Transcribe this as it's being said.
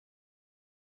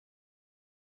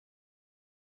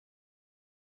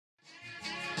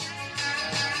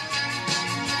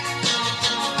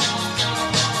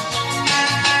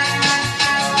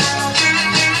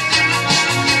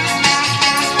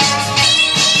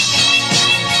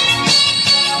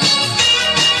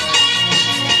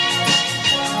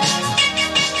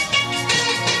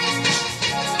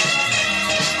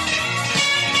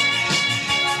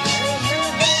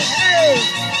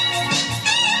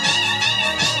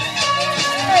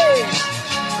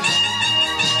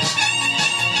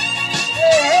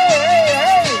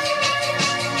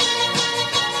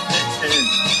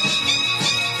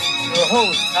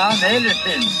Tom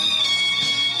Edison.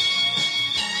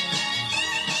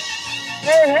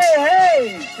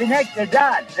 Hey, connect the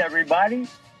dots, everybody.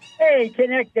 Hey,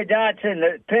 connect the dots and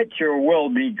the picture will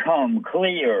become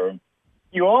clear.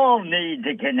 You all need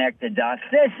to connect the dots.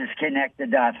 This is Connect the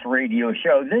Dots radio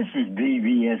show. This is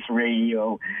BBS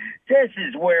radio. This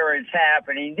is where it's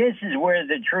happening. This is where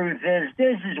the truth is.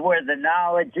 This is where the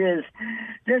knowledge is.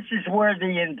 This is where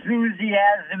the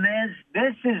enthusiasm is.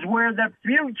 This is where the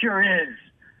future is.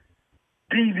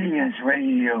 BBS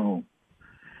radio.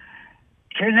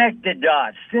 Connect the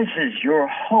dots. This is your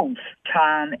host,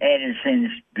 Tom Edison,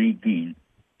 speaking.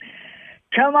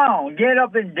 Come on, get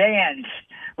up and dance.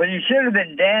 Well, you should have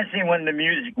been dancing when the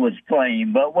music was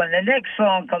playing, but when the next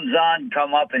song comes on,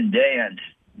 come up and dance.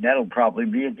 That'll probably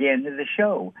be at the end of the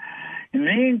show. In the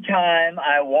meantime,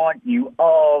 I want you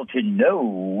all to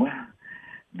know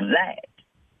that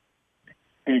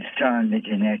it's time to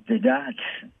connect the dots.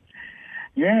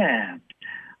 Yeah.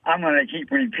 I'm going to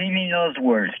keep repeating those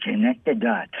words. Connect the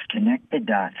dots, connect the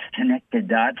dots, connect the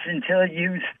dots until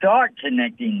you start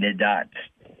connecting the dots.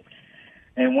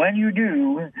 And when you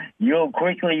do, you'll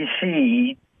quickly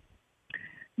see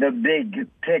the big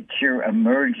picture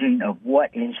emerging of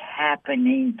what is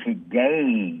happening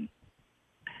today.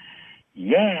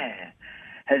 Yeah.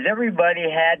 Has everybody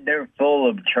had their full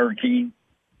of turkey?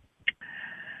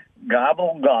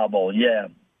 Gobble, gobble, yeah.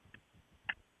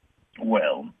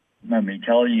 Well, let me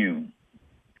tell you,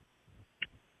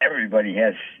 everybody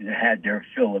has had their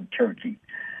fill of turkey.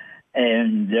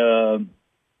 And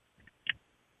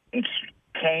it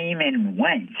came and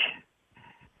went.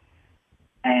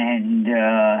 And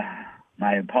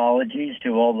my apologies to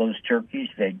all those turkeys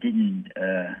that didn't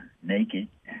make it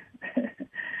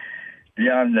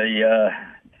beyond the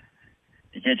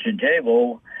kitchen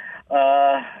table.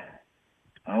 Oh,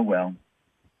 well.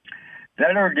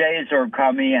 Better days are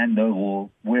coming, and there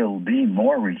will be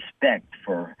more respect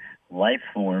for life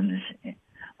forms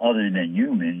other than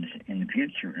humans in the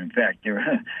future. In fact,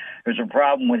 there's a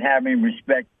problem with having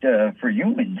respect for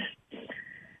humans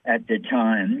at the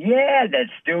time. Yeah, that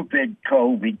stupid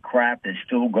COVID crap is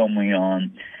still going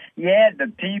on. Yeah, the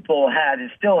people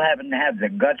still haven't had the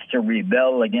guts to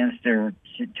rebel against their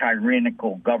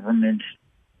tyrannical governments.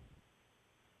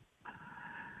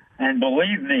 And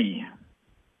believe me,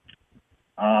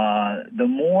 the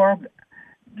more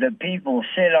the people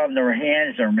sit on their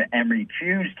hands and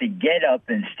refuse to get up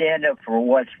and stand up for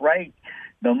what's right,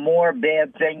 the more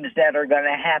bad things that are going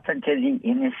to happen to the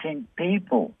innocent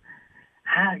people.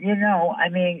 I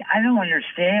don't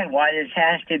understand why this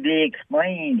has to be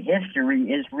explained.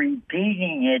 History is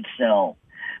repeating itself.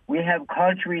 We have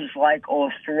countries like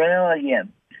Australia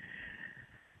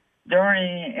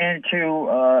turning into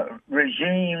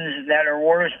regimes that are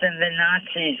worse than the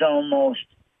Nazis almost.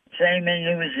 Same in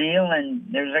New Zealand.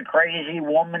 There's a crazy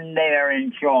woman there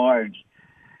in charge.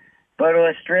 But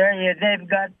Australia, they've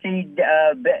got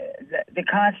the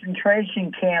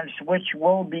concentration camps, which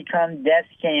will become death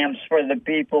camps for the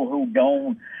people who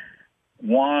don't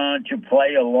want to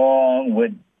play along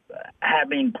with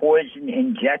having poison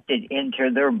injected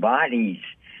into their bodies.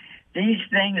 These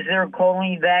things they're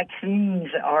calling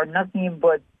vaccines are nothing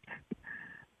but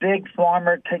big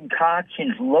pharma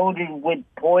concoctions loaded with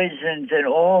poisons and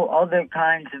all other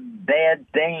kinds of bad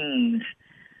things.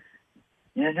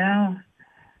 You know?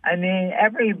 I mean,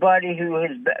 everybody who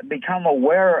has become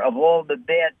aware of all the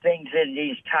bad things in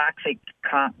these toxic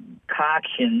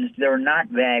concoctions, they're not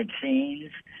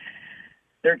vaccines.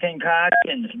 They're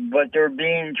concoctions, but they're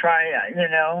being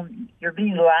you're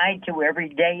being lied to every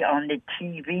day on the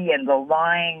TV, and the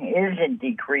lying isn't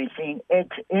decreasing,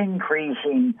 it's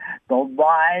increasing. The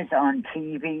lies on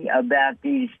TV about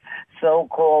these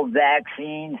so-called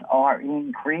vaccines are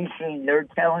increasing. They're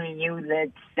telling you that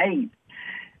it's safe.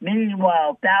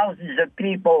 Meanwhile, thousands of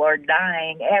people are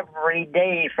dying every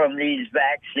day from these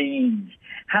vaccines.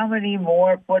 How many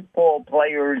more football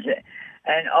players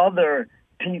and other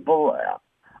people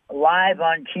live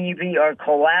on TV are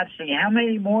collapsing? How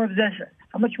much more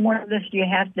of this do you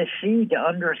have to see to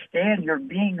understand you're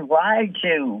being lied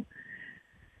to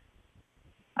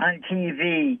on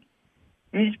TV?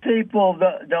 These people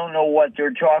don't know what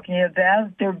they're talking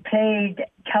about. They're paid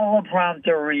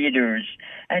teleprompter readers,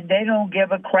 and they don't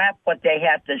give a crap what they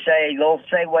have to say. They'll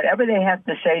say whatever they have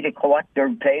to say to collect their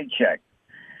paycheck.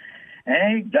 And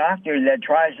any doctor that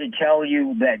tries to tell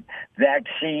you that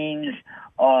vaccines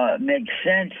make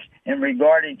sense in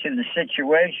regarding to the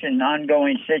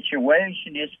ongoing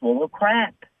situation, is full of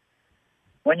crap.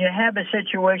 When you have a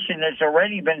situation that's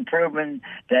already been proven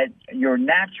that your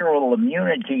natural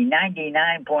immunity,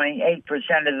 99.8%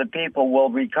 of the people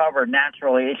will recover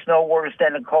naturally. It's no worse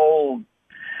than a cold.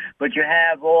 But you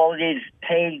have all these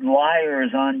paid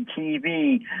liars on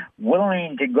TV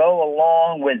willing to go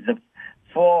along with the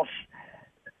false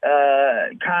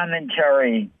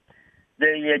commentary,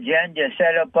 the agenda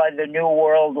set up by the New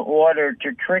World Order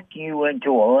to trick you into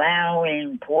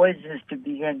allowing poisons to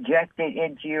be injected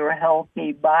into your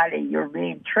healthy body. You're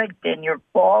being tricked and you're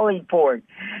falling for it.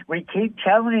 We keep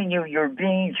telling you you're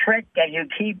being tricked and you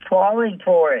keep falling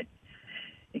for it.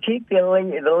 You keep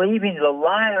believing the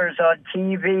liars on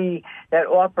TV that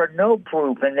offer no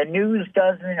proof, and the news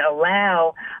doesn't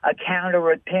allow a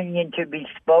counter opinion to be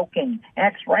spoken.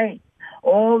 That's right.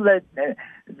 All the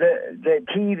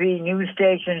TV news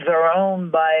stations are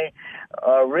owned by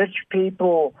rich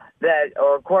people that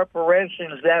are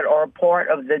corporations that are part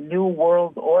of the New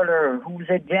World Order, whose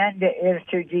agenda is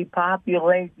to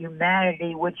depopulate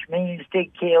humanity, which means to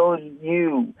kill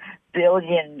you,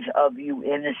 billions of you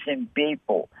innocent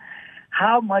people.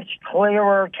 How much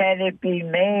clearer can it be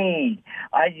made?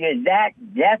 Are you that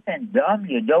deaf and dumb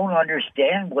you don't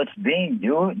understand what's being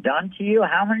done to you?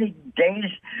 How many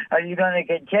days are you going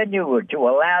to continue to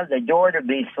allow the door to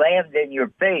be slammed in your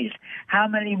face? How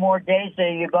many more days are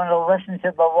you going to listen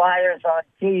to the liars on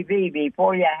TV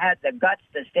before you had the guts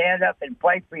to stand up and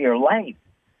fight for your life?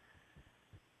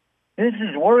 This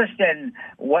is worse than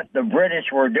what the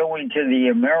British were doing to the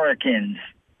Americans.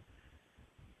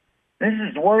 This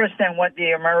is worse than what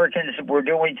the Americans were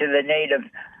doing to the Native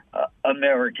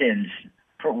Americans,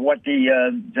 for what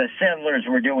the settlers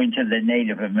were doing to the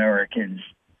Native Americans.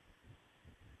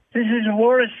 This is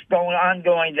worse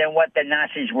ongoing than what the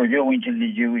Nazis were doing to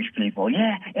the Jewish people.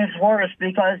 Yeah, it's worse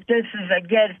because this is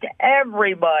against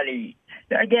everybody,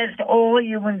 against all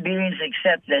human beings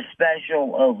except the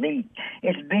special elite.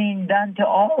 It's being done to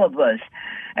all of us.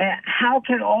 How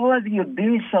can all of you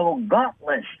be so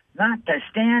gutless not to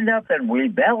stand up and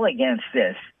rebel against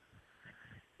this?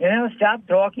 You know, stop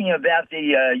talking about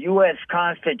the U.S.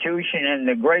 Constitution and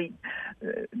the great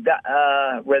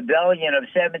rebellion of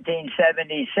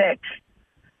 1776,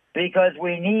 because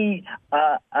we need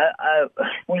a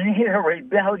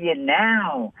rebellion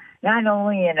now, not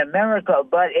only in America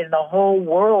but in the whole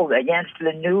world against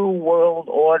the New World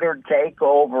Order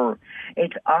takeover.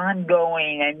 It's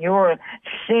ongoing, and you're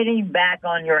sitting back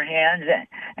on your hands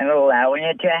and allowing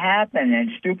it to happen, and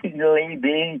stupidly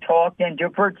being talked into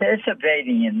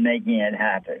participating in making it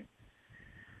happen.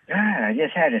 God, I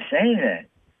just had to say that.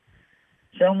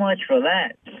 So much for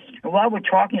that. And while we're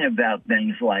talking about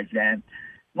things like that,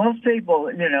 most people,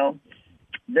 you know,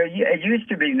 it used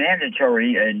to be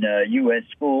mandatory in U.S.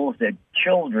 schools that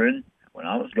children, when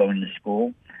I was going to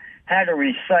school, had to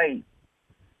recite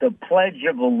the Pledge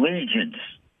of Allegiance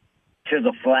to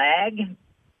the flag.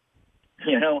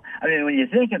 You know, I mean, when you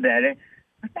think about it,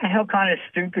 what the hell kind of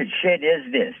stupid shit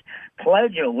is this?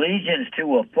 Pledge allegiance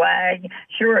to a flag?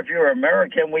 Sure, if you're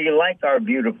American, we like our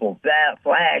beautiful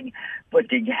flag, but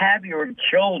to have your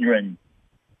children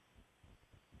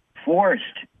forced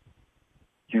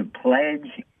to pledge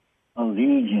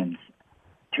allegiance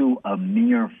to a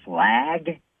mere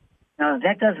flag? Now,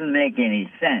 that doesn't make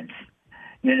any sense,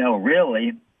 you know,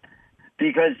 really,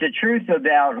 because the truth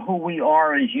about who we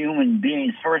are as human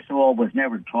beings, first of all, was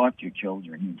never taught to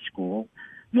children in school,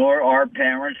 nor our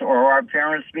parents or our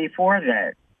parents before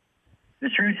that. The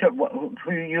truth of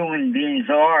who human beings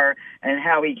are and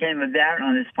how we came about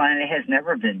on this planet has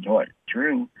never been taught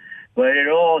true. But it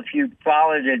all, if you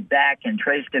followed it back and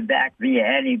traced it back via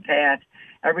any path,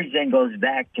 everything goes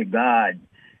back to God,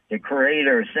 the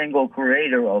creator, single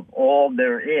creator of all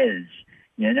there is,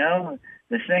 you know,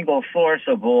 the single source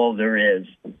of all there is.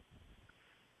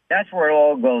 That's where it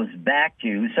all goes back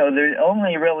to. So there's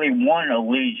only really one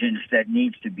allegiance that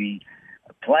needs to be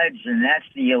pledged, and that's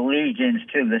the allegiance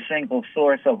to the single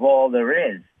source of all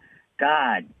there is,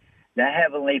 God, the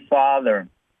Heavenly Father,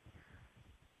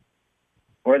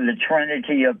 or the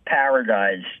Trinity of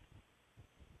Paradise.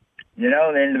 You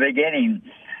know, in the beginning,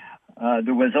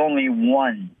 there was only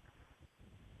one.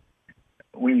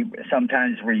 We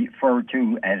sometimes refer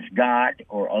to as God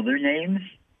or other names.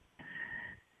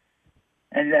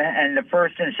 And the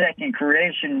first and second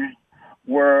creation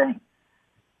were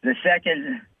the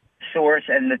second source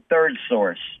and the third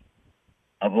source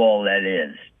of all that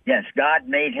is. Yes, God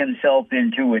made himself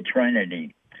into a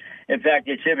trinity. In fact,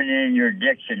 it's even in your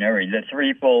dictionary, the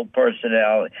threefold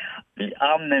personality, the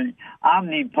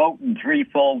omnipotent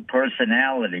threefold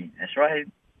personality. That's right.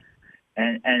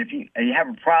 And if you have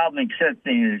a problem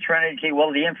accepting the Trinity,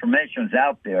 well, the information's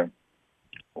out there.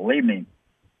 Believe me.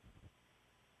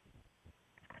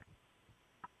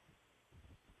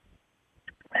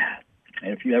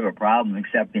 If you have a problem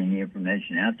accepting the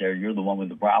information out there, you're the one with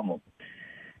the problem.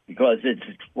 because it's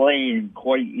explained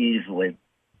quite easily.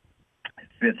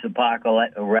 Fifth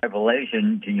apocalypse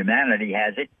revelation to humanity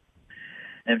has it.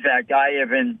 In fact, I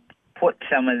even put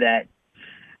some of that,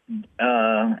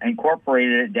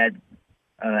 incorporated that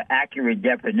accurate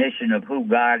definition of who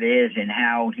God is and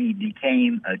how he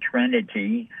became a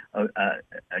trinity, a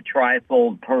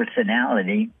trifold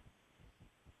personality.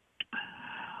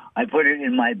 I put it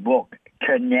in my book,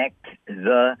 Connect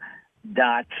the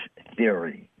Dots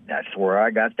Theory. That's where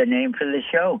I got the name for the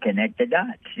show, Connect the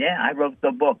Dots. Yeah, I wrote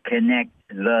the book, Connect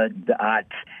the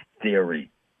Dots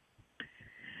Theory.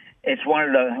 It's one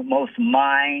of the most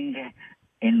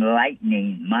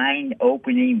mind-enlightening,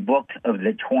 mind-opening books of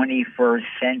the 21st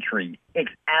century. It's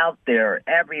out there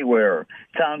everywhere.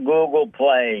 It's on Google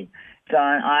Play. It's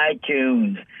on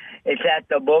iTunes. It's at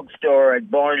the bookstore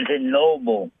at Barnes &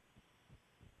 Noble.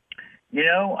 You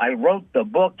know, I wrote the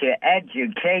book to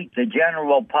educate the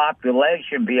general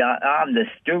population beyond the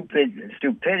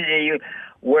stupidity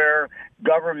where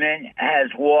government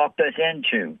has walked us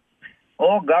into.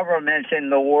 All governments in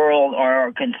the world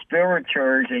are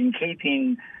conspirators in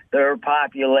keeping their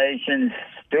populations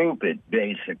stupid,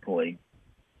 basically.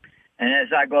 And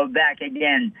as I go back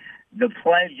again, the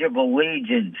Pledge of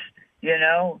Allegiance, you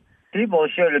know, people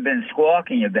should have been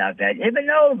squawking about that. Even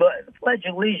though the Pledge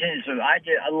of Allegiance, I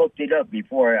looked it up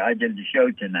before I did the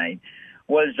show tonight,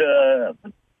 was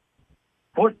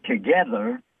put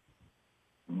together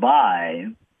by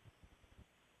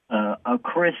a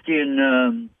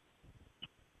Christian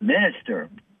minister,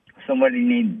 somebody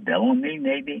named Bellamy,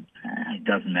 maybe. It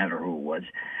doesn't matter who it was.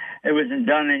 It was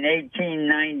done in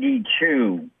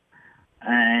 1892,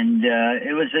 and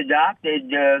it was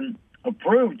adopted,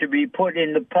 approved to be put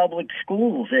in the public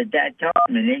schools at that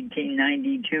time in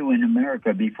 1892 in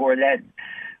America. Before that,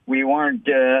 we weren't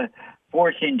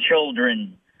forcing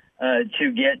children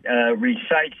to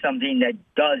recite something that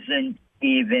doesn't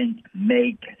even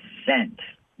make sense.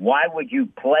 Why would you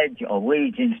pledge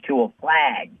allegiance to a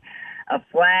flag? A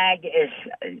flag is,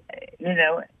 you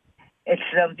know, it's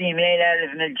something made out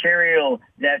of material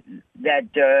that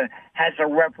has a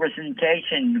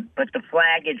representation, but the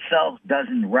flag itself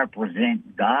doesn't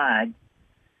represent God.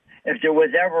 If there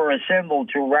was ever a symbol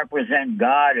to represent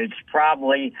God, it's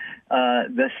probably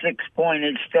the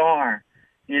six-pointed star.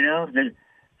 You know,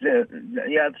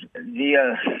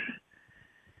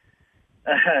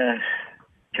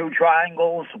 two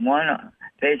triangles, one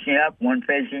facing up, one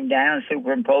facing down,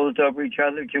 superimposed over each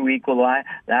other, two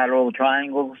equilateral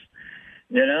triangles.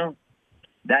 You know,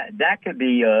 that could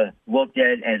be looked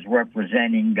at as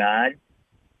representing God.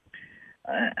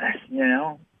 You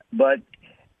know, but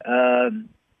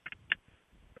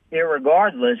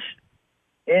irregardless,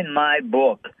 in my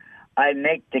book, I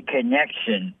make the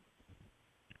connection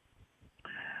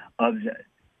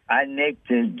I make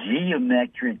the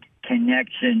geometric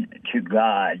connection to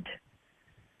God.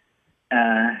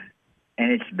 And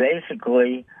it's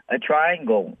basically a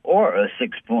triangle or a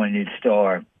six-pointed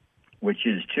star, which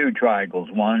is two triangles,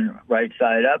 one right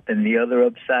side up and the other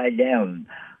upside down,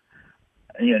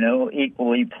 you know,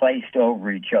 equally placed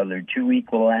over each other, two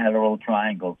equilateral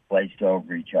triangles placed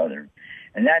over each other.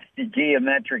 And that's the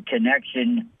geometric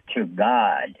connection to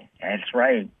God. That's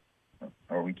right.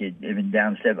 Or we could even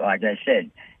downstep, like I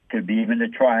said, could be even a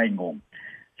triangle.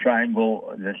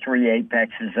 Triangle, the three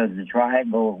apexes of the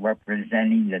triangle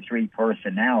representing the three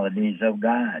personalities of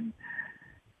God.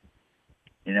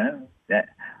 You know, that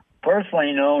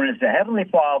personally known as the Heavenly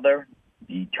Father,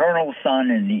 the Eternal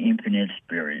Son, and the Infinite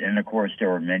Spirit. And of course,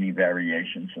 there are many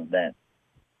variations of that.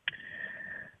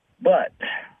 But,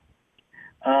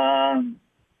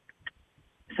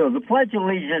 so the Pledge of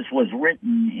Allegiance was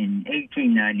written in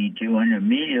 1892 and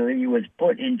immediately was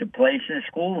put into place in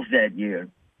schools that year.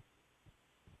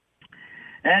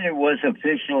 And it was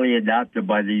officially adopted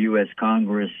by the U.S.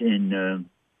 Congress in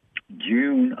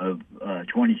June of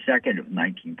 22nd of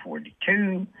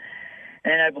 1942.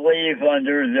 And I believe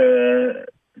under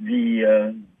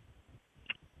the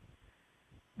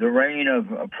reign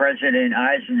of President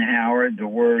Eisenhower, the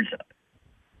words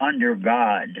 "under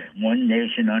God," one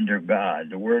nation under God,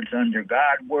 the words "under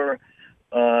God" were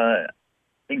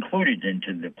included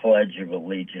into the Pledge of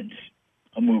Allegiance.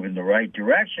 A move in the right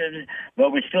direction,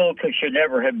 but we still should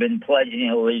never have been pledging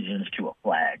allegiance to a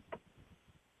flag.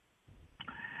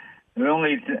 The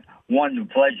only one to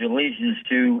pledge allegiance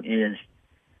to is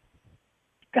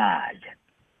God,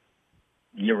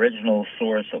 the original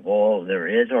source of all there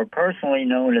is, or personally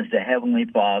known as the Heavenly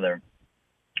Father.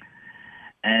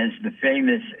 As the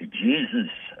famous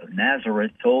Jesus of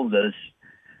Nazareth told us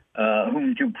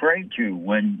whom to pray to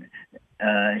when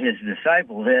his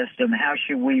disciples asked him, "How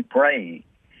should we pray?"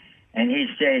 And he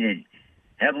stated,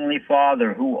 Heavenly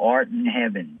Father who art in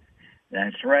heaven.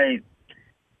 That's right.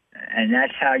 And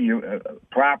that's how you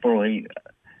properly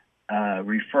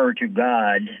refer to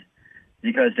God,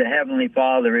 because the Heavenly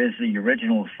Father is the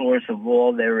original source of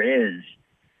all there is.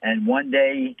 And one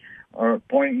day, or a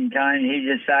point in time, he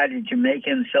decided to make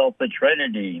himself a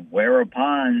Trinity,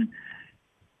 whereupon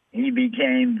he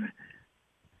became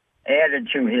added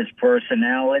to his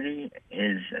personality,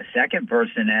 his second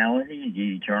personality,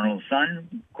 the Eternal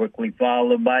Son, quickly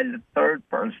followed by the third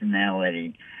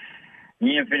personality,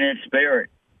 the Infinite Spirit.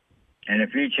 And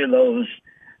if each of those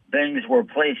things were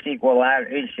placed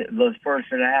those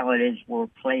personalities were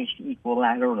placed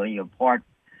equilaterally apart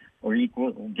or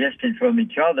equal distant from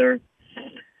each other,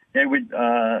 they would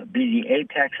be the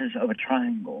apexes of a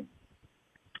triangle.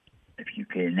 If you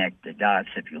connect the dots,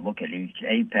 if you look at each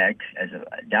apex as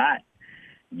a dot,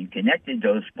 and you connected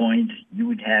those points, you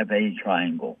would have a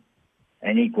triangle,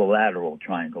 an equilateral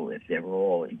triangle, if they were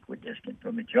all equidistant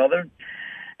from each other.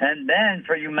 And then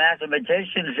for you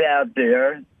mathematicians out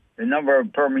there, the number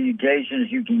of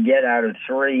permutations you can get out of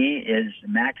 3 is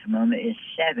maximum is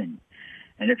 7.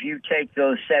 And if you take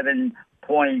those 7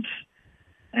 points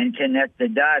and connect the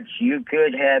dots, you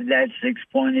could have that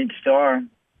 6-pointed star.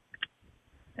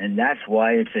 And that's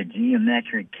why it's a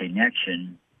geometric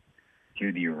connection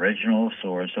to the original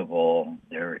source of all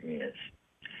there is.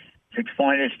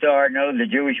 6-pointed star, no, the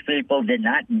Jewish people did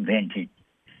not invent it.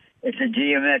 It's a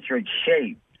geometric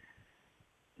shape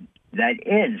that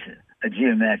is a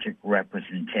geometric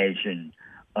representation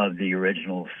of the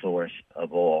original source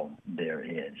of all there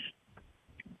is.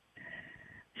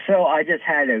 So I just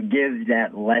had to give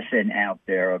that lesson out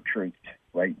there of truth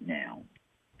right now.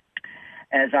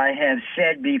 As I have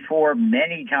said before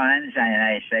many times, and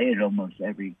I say it almost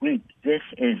every week, this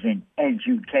is an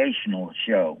educational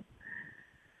show.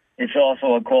 It's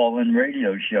also a call-in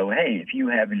radio show. Hey, if you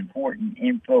have important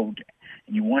info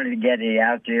and you wanted to get it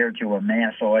out there to a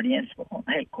mass audience, well,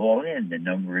 hey, call in. The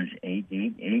number is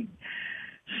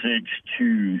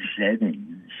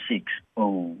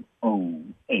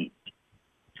 888-627-6008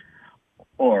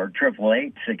 or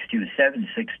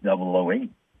 888-627-6008.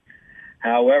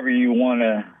 However you want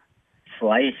to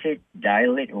slice it,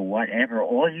 dial it, or whatever,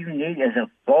 all you need is a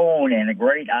phone and a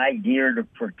great idea to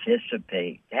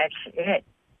participate. That's it.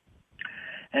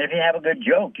 And if you have a good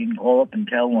joke, you can call up and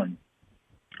tell one.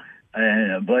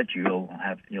 But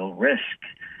you'll risk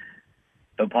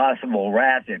the possible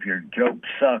wrath if your joke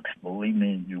sucks. Believe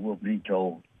me, you will be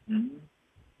told.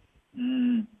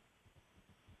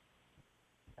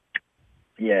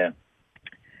 Yeah.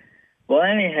 Well,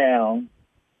 anyhow,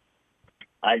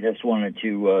 I just wanted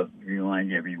to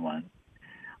remind everyone,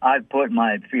 I've put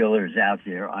my feelers out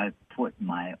there. I've put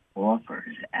my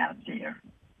offers out there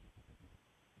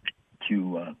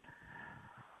to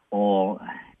all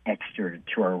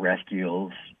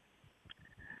extraterrestrials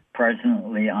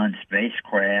presently on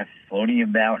spacecraft floating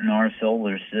about in our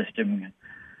solar system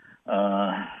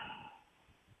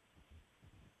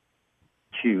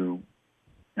to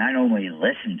not only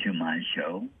listen to my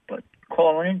show, but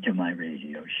call into my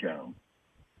radio show.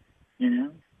 You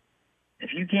know,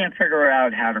 if you can't figure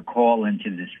out how to call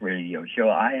into this radio show,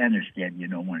 I understand you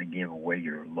don't want to give away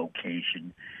your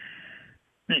location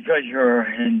because you're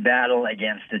in battle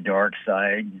against the dark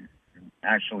side,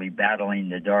 actually battling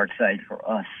the dark side for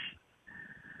us,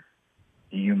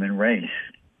 the human race.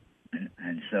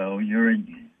 And so you're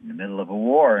in the middle of a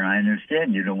war, and I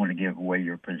understand you don't want to give away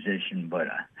your position, but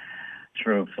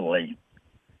truthfully,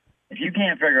 if you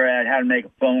can't figure out how to make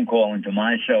a phone call into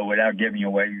my show without giving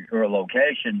away your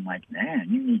location, like, man,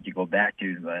 you need to go back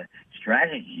to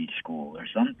strategy school or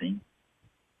something.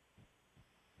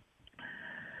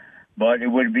 But it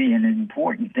would be an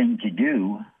important thing to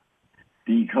do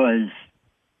because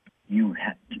you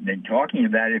have been talking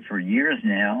about it for years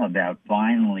now, about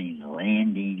finally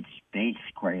landing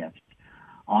spacecraft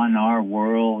on our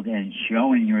world and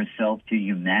showing yourself to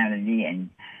humanity and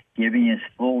giving us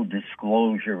full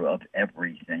disclosure of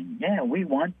everything. Yeah, we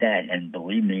want that, and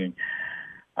believe me,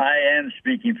 I am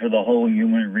speaking for the whole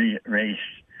human race.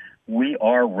 We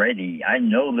are ready. I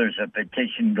know there's a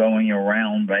petition going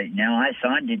around right now. I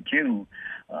signed it too.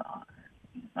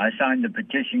 I signed the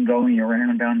petition going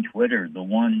around on Twitter, the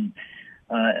one,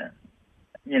 that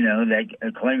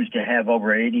claims to have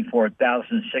over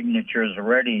 84,000 signatures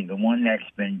already, the one that's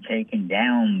been taken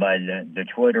down by the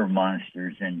Twitter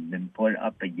monsters and been put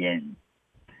up again.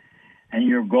 And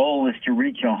your goal is to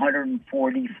reach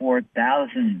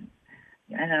 144,000.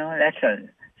 That's a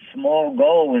small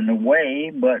goal in a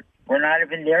way, but we're not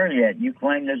even there yet. You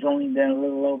claim there's only been a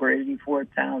little over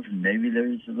 84,000. Maybe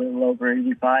there's a little over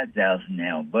 85,000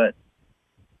 now, but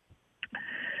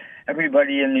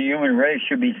everybody in the human race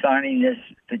should be signing this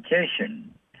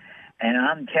petition. And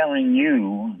I'm telling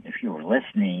you, if you're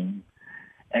listening,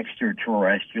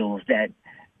 extraterrestrials, that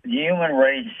the human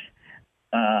race,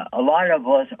 a lot of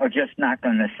us are just not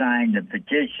going to sign the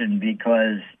petition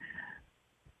because,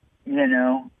 you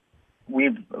know,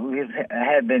 we've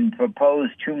had been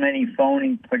proposed too many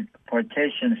phony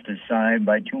petitions to sign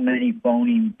by too many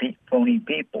phony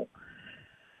people.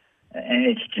 And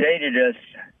it's jaded us,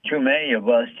 too many of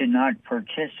us, to not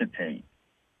participate.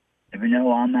 Even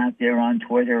though I'm out there on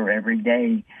Twitter every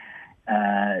day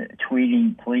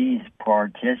tweeting, please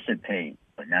participate.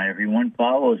 But not everyone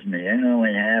follows me. I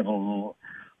only have a little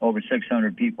over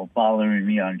 600 people following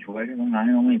me on Twitter, and I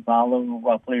only follow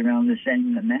roughly around the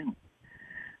same amount.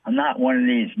 I'm not one of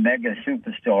these mega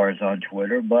superstars on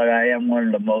Twitter, but I am one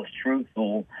of the most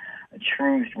truthful,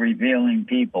 truth-revealing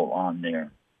people on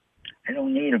there. I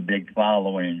don't need a big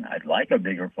following. I'd like a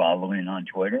bigger following on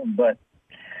Twitter, but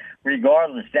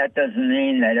regardless, that doesn't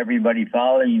mean that everybody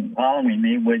following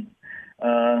me would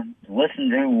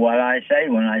listen to what I say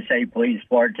when I say please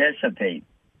participate.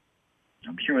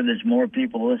 I'm sure there's more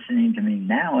people listening to me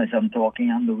now as I'm talking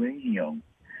on the radio.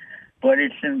 But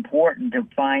it's important to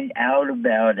find out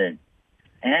about it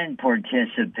and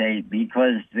participate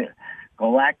because the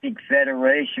Galactic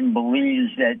Federation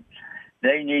believes that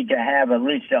they need to have at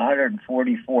least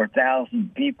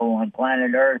 144,000 people on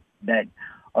planet Earth that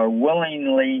are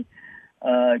willingly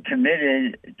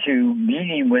committed to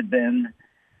meeting with them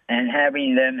and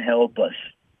having them help us.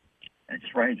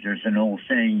 That's right. There's an old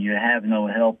saying, you have no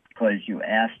help because you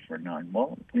asked for none.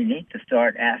 Well, we need to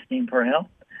start asking for help.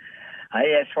 I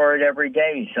ask for it every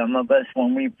day. Some of us,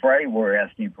 when we pray, we're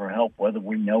asking for help, whether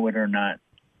we know it or not.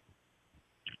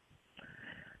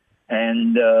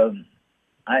 And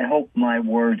I hope my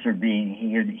words are being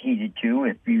heeded too.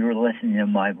 If you're listening to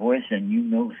my voice and you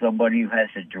know somebody who has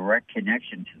a direct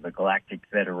connection to the Galactic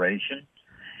Federation,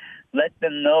 let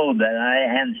them know that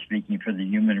I am speaking for the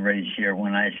human race here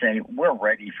when I say we're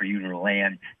ready for you to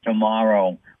land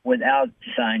tomorrow without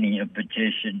signing a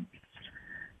petition.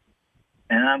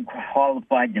 And I'm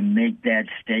qualified to make that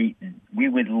statement. We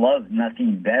would love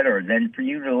nothing better than for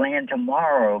you to land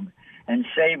tomorrow and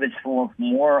save us from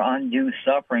more undue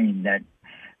suffering that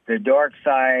the dark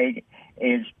side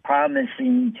is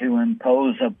promising to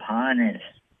impose upon us.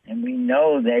 And we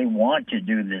know they want to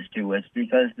do this to us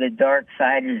because the dark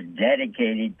side is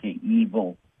dedicated to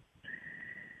evil.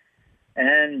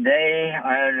 And they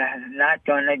are not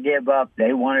going to give up.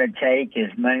 They want to take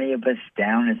as many of us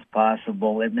down as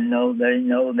possible, even though they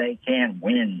know they can't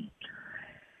win.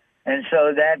 And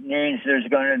so that means there's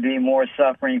going to be more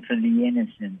suffering for the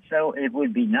innocent. So it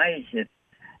would be nice if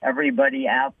everybody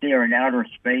out there in outer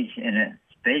space in a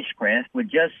spacecraft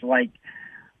would just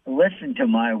listen to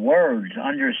my words,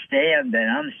 understand that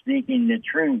I'm speaking the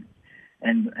truth,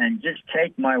 and just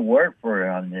take my word for it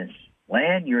on this.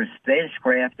 Land your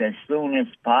spacecraft as soon as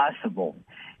possible.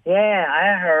 Yeah,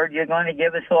 I heard you're going to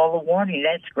give us all a warning.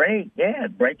 That's great. Yeah,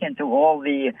 break into all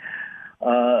the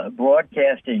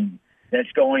broadcasting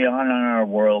that's going on in our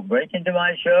world. Break into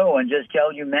my show and just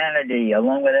tell humanity,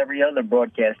 along with every other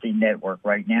broadcasting network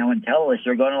right now, and tell us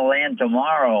you're going to land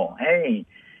tomorrow. Hey,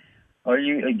 or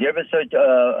you give us a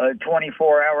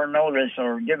 24-hour notice,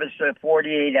 or give us a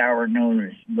 48-hour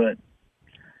notice, but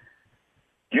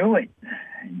do it.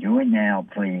 Do it now,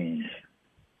 please,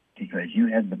 because you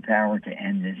have the power to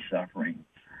end this suffering.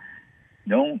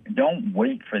 Don't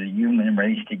wait for the human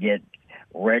race to get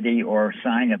ready or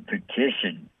sign a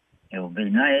petition. It'll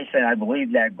be nice, and I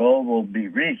believe that goal will be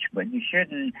reached, but it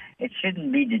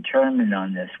shouldn't be determined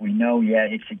on this. We know,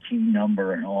 it's a key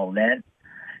number and all that,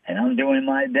 and I'm doing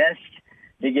my best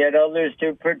to get others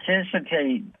to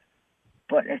participate.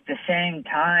 But at the same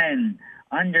time,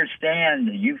 understand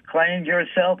that you've claimed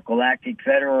yourself Galactic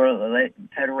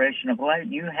Federation of Light.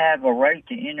 You have a right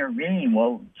to intervene.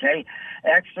 Well,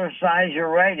 exercise your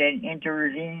right and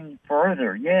intervene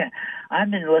further. Yeah,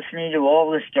 I've been listening to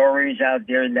all the stories out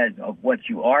there of what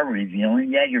you are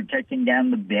revealing. Yeah, you're taking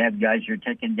down the bad guys. You're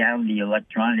taking down the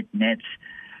electronic nets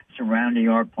surrounding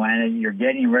our planet. You're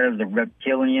getting rid of the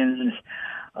reptilians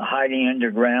hiding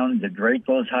underground, the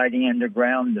Dracos hiding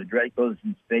underground, the Dracos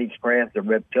in spacecraft, the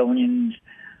reptilians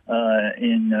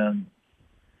in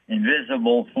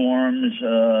invisible forms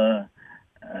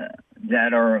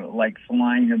that are like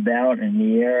flying about in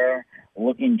the air,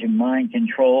 looking to mind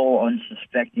control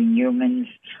unsuspecting humans,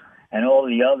 and all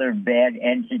the other bad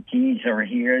entities are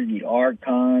here, the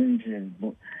archons,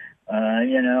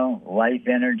 life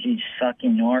energy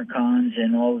sucking archons,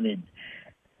 and all the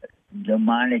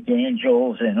demonic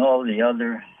angels and all the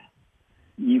other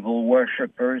evil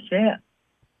worshippers. Yeah,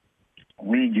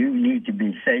 we do need to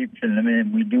be safe in them,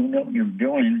 and we do know what you're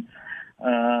doing.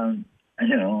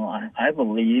 I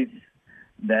believe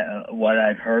that what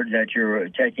I've heard, that you're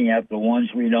taking out the ones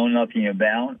we know nothing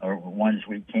about or ones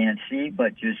we can't see,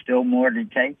 but there's still more to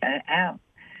take out,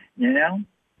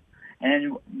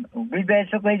 And we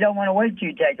basically don't want to wait till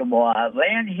you take them all out.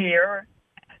 Land here,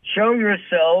 show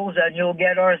yourselves, and you'll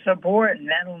get our support, and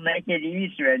that'll make it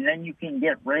easier. And then you can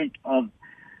get rid of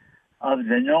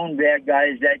the known bad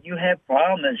guys that you have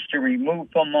promised to remove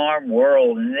from our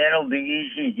world, and that'll be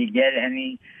easy to get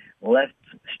any left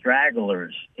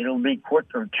stragglers. It'll be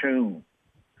quicker, too.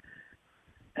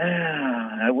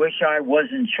 I wish I was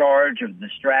in charge of the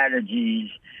strategies,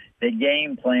 the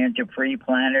game plan to free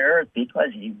planet Earth, because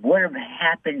it would have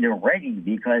happened already,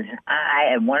 because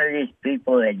I am one of these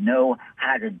people that know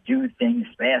how to do things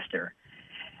faster.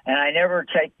 And I never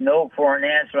take no for an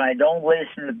answer. I don't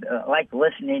like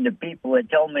listening to people that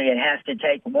tell me it has to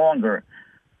take longer.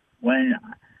 When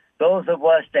those of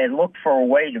us that look for a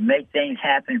way to make things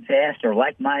happen faster,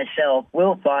 like myself,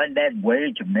 will find that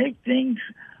way to make things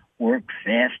work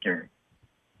faster.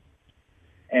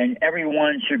 And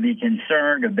everyone should be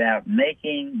concerned about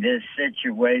making this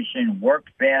situation work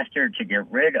faster to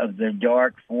get rid of the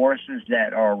dark forces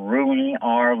that are ruining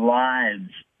our lives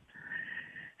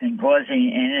and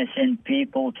causing innocent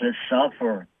people to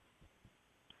suffer.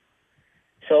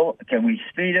 So can we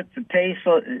speed up the pace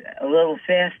a little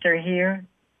faster here?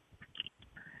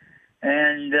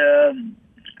 And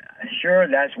sure,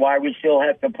 that's why we still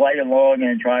have to play along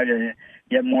and try to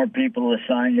get more people to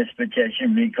sign this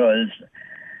petition, because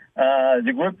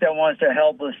the group that wants to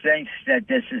help us thinks that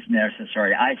this is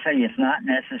necessary. I say it's not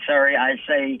necessary. I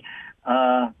say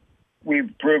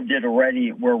we've proved it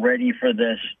already. We're ready for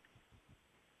this.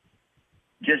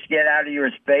 Just get out of your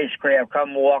spacecraft,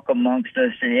 come walk amongst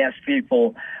us, and ask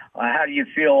people, how do you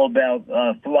feel about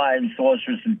flying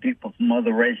saucers and people from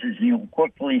other races? And you'll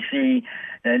quickly see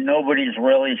that nobody's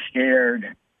really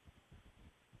scared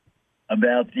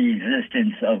about the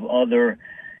existence of other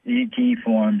ET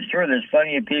forms. Sure, there's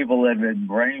plenty of people that have been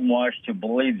brainwashed to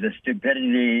believe the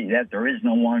stupidity that there is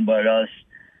no one but us.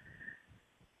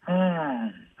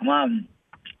 Come on.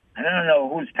 I don't know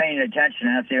who's paying attention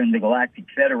out there in the Galactic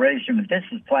Federation, but this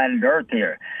is planet Earth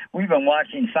here. We've been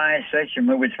watching science fiction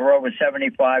movies for over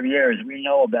 75 years. We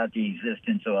know about the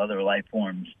existence of other life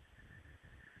forms.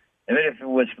 Even if it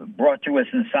was brought to us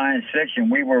in science fiction,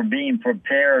 we were being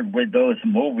prepared with those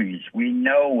movies. We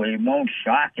know it won't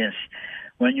shock us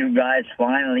when you guys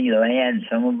finally land.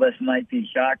 Some of us might be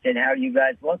shocked at how you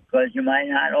guys look, because you might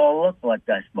not all look like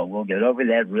us, but we'll get over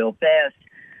that real fast.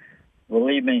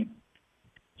 Believe me.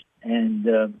 And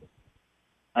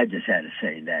I just had to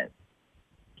say that.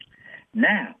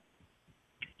 Now,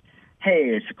 hey,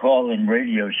 it's a call-in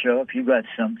radio show. If you got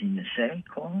something to say,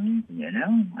 call in,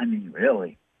 I mean,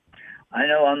 really. I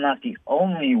know I'm not the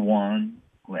only one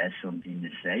who has something to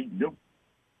say. Nope.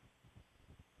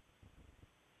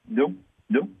 Nope,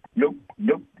 nope, nope,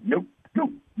 nope, nope,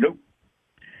 nope, nope.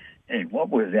 Hey, what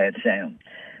was that sound?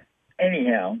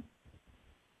 Anyhow,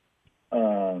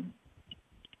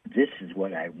 this is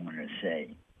what I want to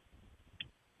say.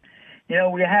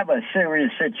 We have a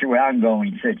serious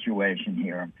ongoing situation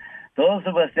here. Those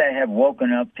of us that have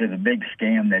woken up to the big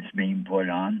scam that's being put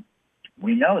on,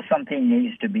 we know something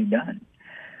needs to be done.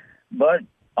 But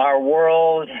our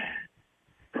world,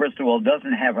 first of all,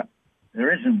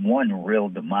 there isn't one real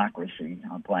democracy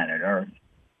on planet Earth.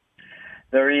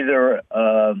 They're either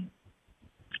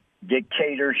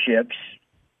dictatorships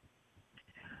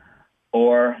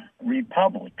or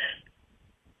republics.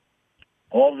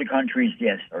 All the countries,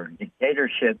 yes, are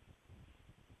dictatorship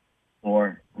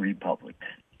or republics.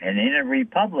 And in a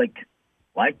republic,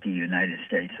 like the United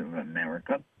States of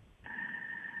America,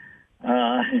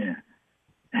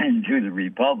 and to the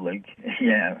republic,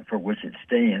 for which it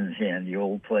stands, and the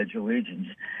old Pledge of Allegiance.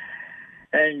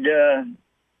 And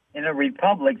in a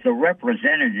republic, the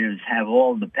representatives have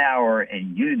all the power,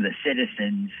 and you, the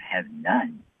citizens, have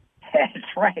none. That's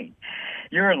right.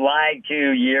 You're lied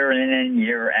to year in and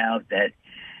year out that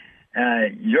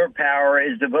your power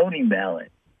is the voting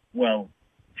ballot. Well,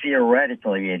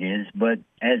 theoretically it is, but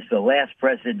as the last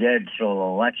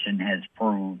presidential election has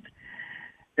proved,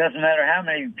 doesn't matter how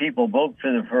many people vote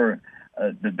for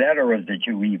the better of the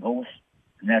two evils,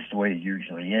 and that's the way it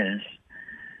usually is.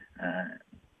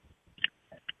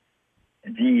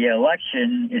 The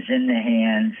election is in the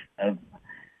hands of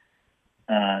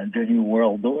the New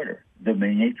World Order, the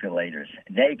manipulators.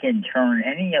 They can turn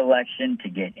any election to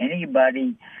get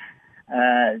anybody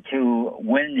to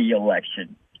win the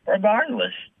election,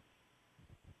 regardless.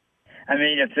 I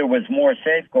mean, if there was more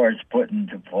safeguards put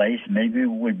into place, maybe it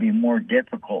would be more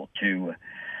difficult to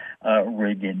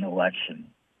rig an election.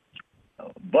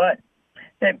 But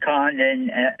they've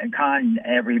conned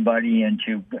everybody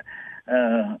into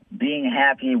being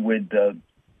happy with the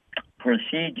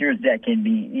procedures that can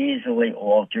be easily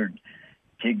altered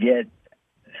to get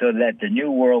so that the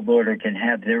New World Order can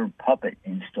have their puppet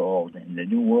installed. And the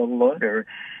New World Order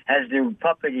has their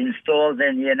puppet installed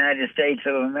in the United States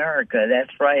of America.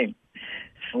 That's right.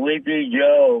 Sleepy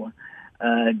Joe,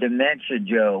 Dementia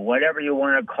Joe, whatever you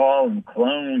want to call him,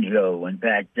 Clone Joe. In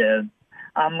fact,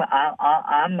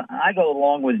 I go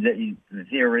along with the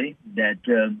theory that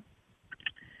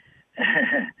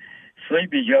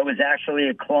Sleepy Joe is actually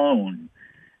a clone,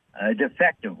 a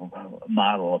defective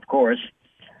model, of course.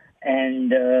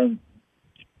 And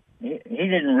he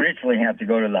didn't recently have to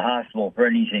go to the hospital for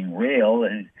anything real.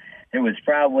 And it was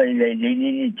probably they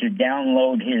needed to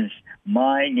download his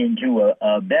mind into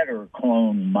a better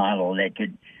clone model that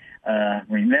could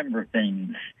remember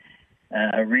things,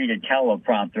 read a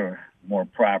teleprompter more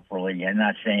properly, and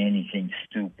not say anything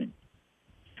stupid.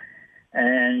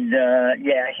 And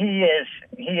yeah, he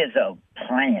is a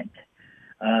plant.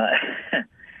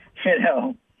 You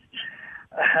know.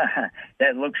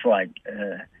 That looks like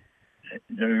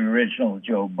the original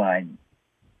Joe Biden.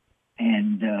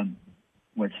 And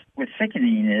what's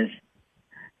sickening is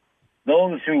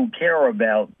those who care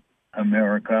about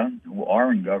America, who are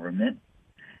in government,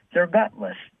 they're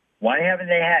gutless. Why haven't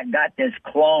they got this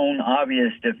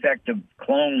obvious defective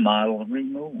clone model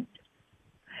removed?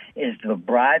 Is the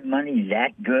bribe money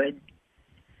that good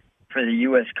for the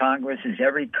U.S. Congress? Is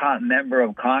every member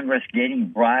of Congress getting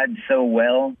bribed so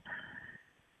well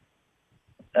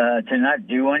to not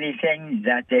do anything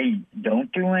that they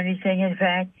don't do anything, in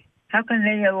fact? How can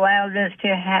they allow this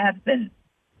to happen?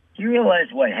 Do you realize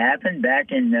what happened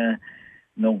back in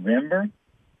November?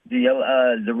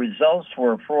 The results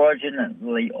were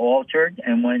fraudulently altered,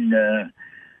 and when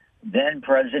then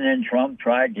President Trump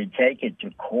tried to take it to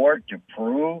court to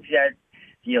prove that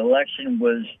the election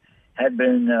had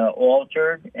been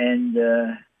altered and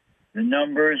the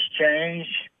numbers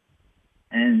changed,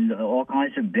 and all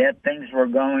kinds of bad things were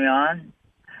going on,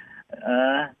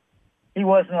 he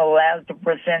wasn't allowed to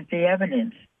present the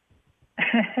evidence.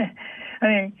 I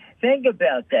mean, think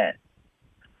about that.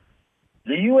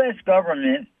 The U.S.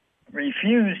 government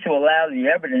refused to allow the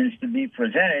evidence to be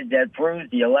presented that proves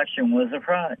the election was a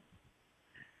fraud.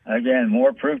 Again,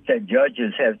 more proof that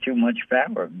judges have too much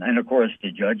power. And, of course,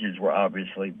 the judges were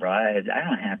obviously bribed. I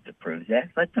don't have to prove that.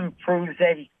 Let them prove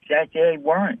that they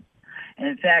weren't. And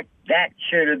in fact, that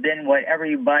should have been what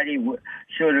everybody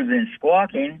should have been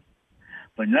squawking.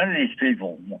 But none of these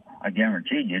people, I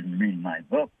guarantee, didn't read my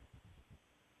book.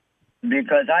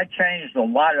 Because I changed a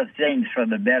lot of things for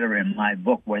the better in my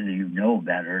book, whether you know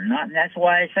better or not. And that's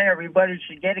why I say everybody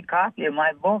should get a copy of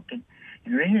my book and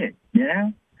read it, you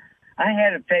know? I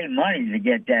had to pay money to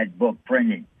get that book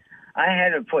printed. I had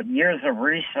to put years of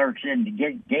research in to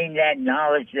gain that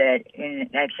knowledge that's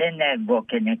in that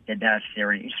book, Iniquitous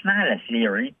Theory. It's not a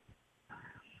theory.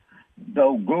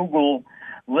 Though Google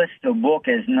lists the book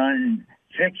as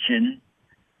non-fiction,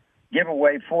 give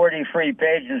away 40 free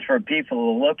pages for people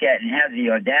to look at and have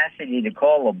the audacity to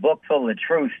call a book full of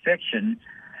truth fiction.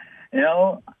 You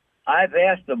know, I've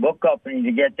asked the book company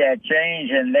to get that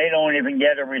changed, and they don't even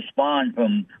get a response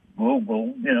from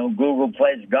Google. You know, Google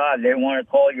plays God. They want to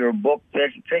call your book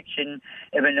fiction,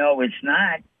 even though it's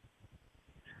not,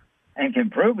 and can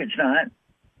prove it's not.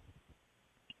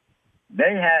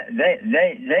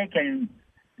 They can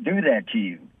do that to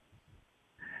you.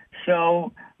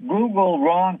 So Google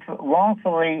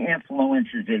wrongfully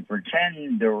influences. They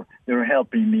pretend they're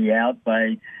helping me out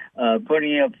by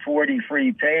putting up 40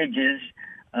 free pages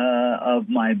of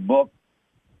my book.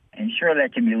 And sure,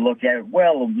 that can be looked at.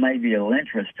 Well, maybe it'll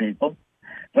interest people.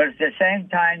 But at the same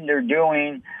time, they're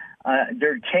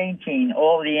tainting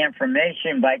all the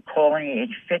information by calling it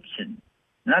fiction.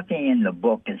 Nothing in the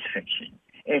book is fiction.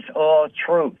 It's all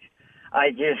truth.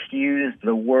 I just used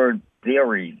the word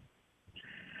theory.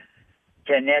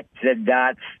 Connect the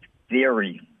dots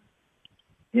theory.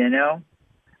 You know?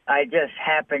 I just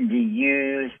happened to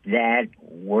use that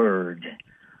word.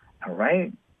 All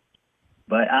right?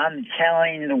 But I'm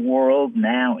telling the world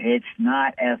now it's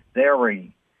not a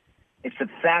theory. It's a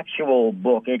factual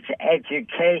book. It's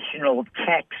educational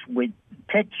text with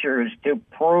pictures to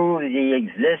prove the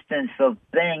existence of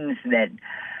things that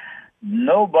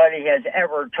nobody has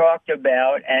ever talked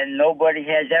about and nobody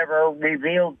has ever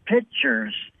revealed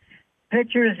pictures.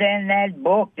 pictures in that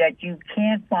book that you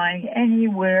can't find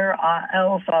anywhere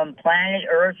else on planet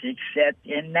Earth except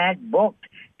in that book,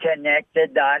 Connect the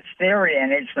Dots Theory,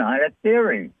 and it's not a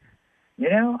theory. You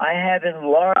know, I have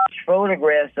enlarged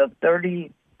photographs of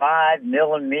 35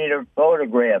 millimeter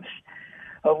photographs,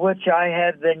 of which I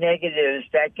have the negatives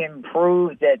that can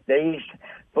prove that these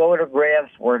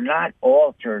photographs were not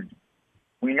altered.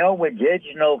 We know with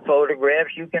digital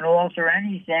photographs you can alter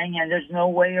anything, and there's no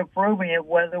way of proving it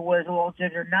whether it was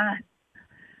altered or not.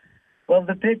 Well,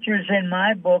 the pictures in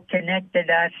my book, Connect the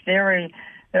Dots Theory,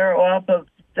 they're off of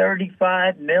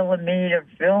 35 millimeter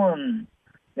film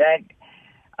that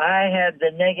I have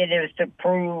the negatives to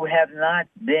prove have not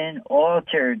been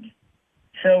altered.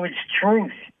 So it's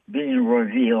truth being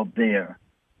revealed there.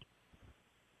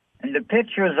 And the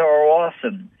pictures are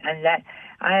awesome. And that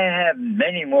I have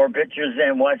many more pictures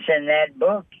than what's in that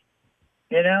book.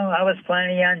 You know, I was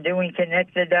planning on doing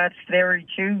Connect the Dots Theory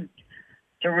too,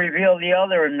 to reveal the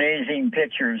other amazing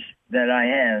pictures that I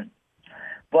have.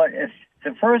 But if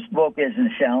the first book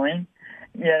isn't selling,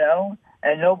 you know,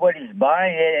 and nobody's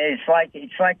buying it,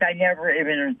 it's like I never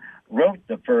even wrote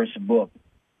the first book.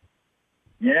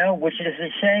 You know, which is a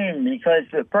shame, because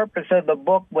the purpose of the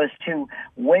book was to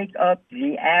wake up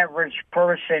the average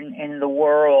person in the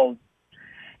world.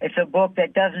 It's a book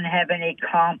that doesn't have any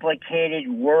complicated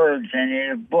words, and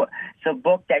it's a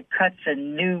book that cuts a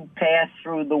new path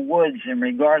through the woods in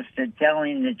regards to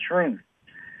telling the truth.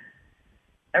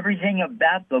 Everything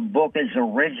about the book is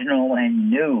original and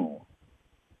new.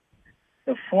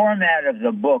 The format of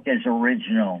the book is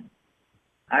original.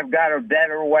 I've got a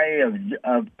better way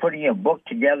of putting a book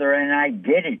together, and I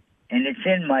did it. And it's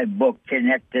in my book,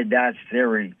 Connect the Dots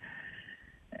Theory.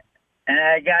 And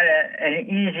I got an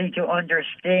easy to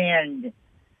understand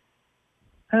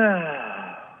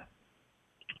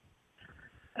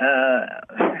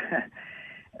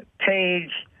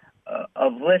page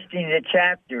of listing the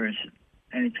chapters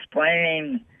and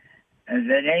explaining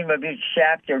the name of each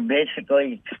chapter.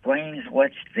 Basically explains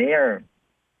what's there.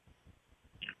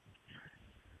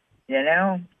 You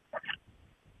know?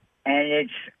 And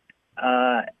it's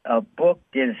a book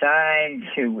designed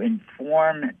to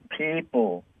inform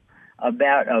people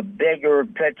about a bigger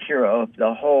picture of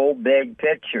the whole big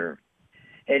picture.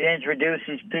 It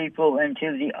introduces people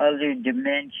into the other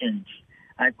dimensions.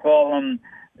 I call them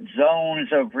zones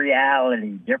of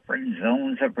reality, different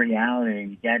zones of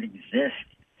reality that exist.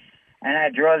 And I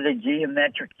draw the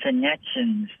geometric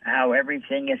connections, how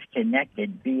everything is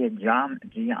connected via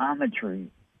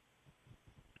geometry.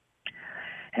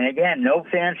 And again, no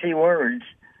fancy words.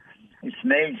 It's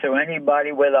made so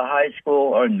anybody with a high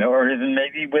school or even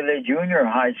maybe with a junior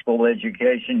high school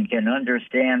education can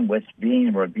understand what's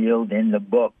being revealed in the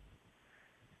book.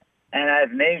 And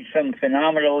I've made some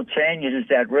phenomenal changes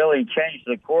that really changed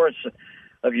the course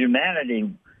of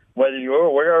humanity, whether you're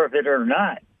aware of it or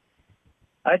not.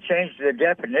 I changed the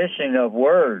definition of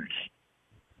words,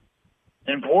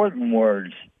 important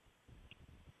words,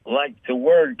 like the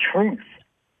word truth.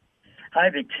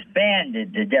 I've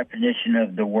expanded the definition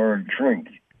of the word truth.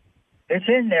 It's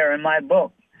in there in my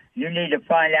book. You need to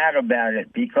find out about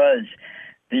it, because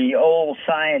the old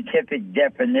scientific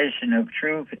definition of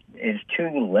truth is too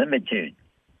limited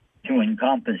to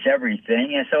encompass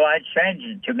everything, and so I changed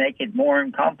it to make it more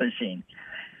encompassing.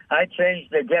 I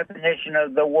changed the definition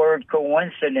of the word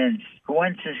coincidence.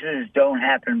 Coincidences don't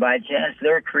happen by chance.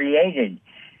 They're created.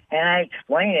 And I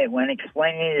explain it when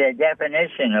explaining the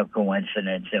definition of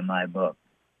coincidence in my book.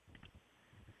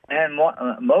 And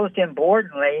most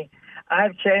importantly,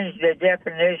 I've changed the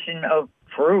definition of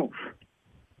proof.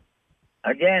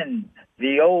 Again,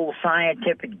 the old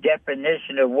scientific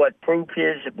definition of what proof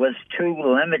is was too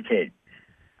limited.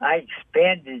 I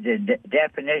expanded the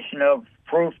definition of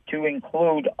proof to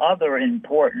include other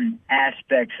important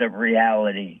aspects of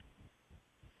reality.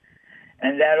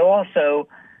 And that also,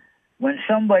 when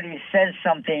somebody says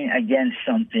something against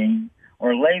something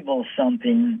or labels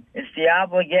something, it's the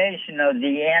obligation of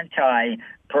the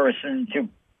anti-person to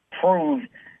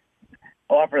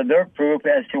offer their proof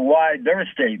as to why their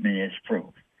statement is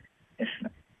proof. It's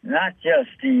not just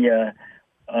the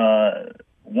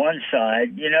one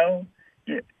side, you know.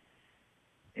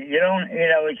 You don't, you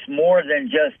know, it's more than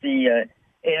just the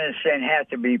innocent have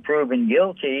to be proven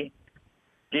guilty.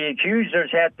 The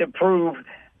accusers have to prove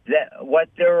that what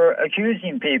they're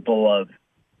accusing people of.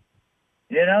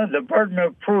 You know, the burden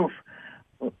of proof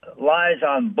lies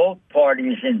on both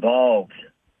parties involved.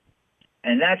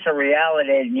 And that's a reality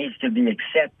that needs to be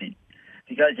accepted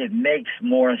because it makes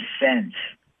more sense.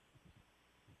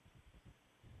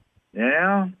 You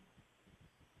know?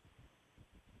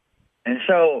 And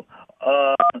so,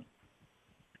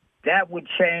 That would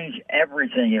change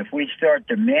everything if we start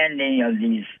demanding of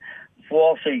these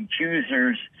false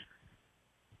accusers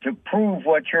to prove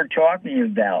what you're talking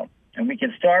about. And we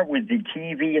can start with the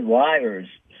TV liars,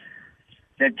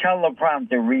 the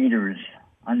teleprompter readers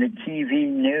on the TV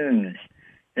news.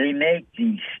 They make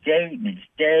these statements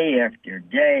day after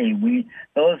day.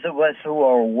 Those of us who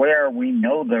are aware, we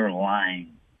know they're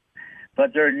lying.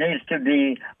 But there needs to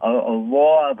be a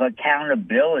law of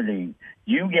accountability.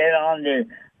 You get on the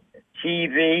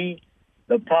TV,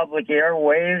 the public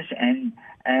airwaves, and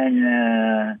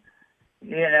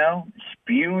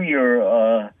spew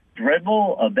your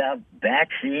dribble about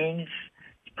vaccines,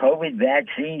 COVID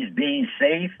vaccines being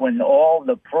safe, when all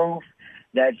the proof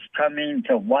that's coming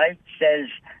to light says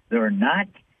they're not.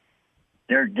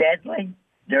 They're deadly.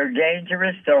 They're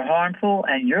dangerous. They're harmful.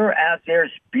 And you're out there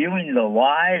spewing the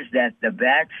lies that the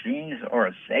vaccines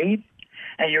are safe.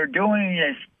 And you're doing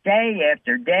this day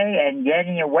after day and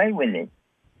getting away with it.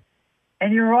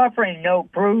 And you're offering no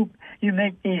proof. You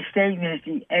make these statements,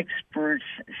 the experts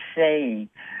say.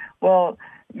 Well,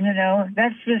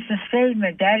 that's just a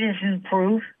statement. That isn't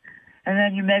proof. And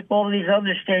then you make all these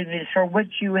other statements for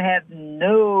which you have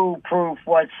no proof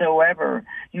whatsoever.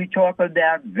 You talk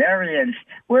about variants.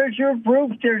 Where's your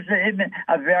proof there's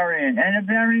a variant? And a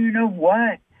variant of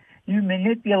what? You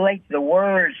manipulate the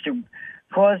words to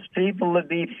cause people to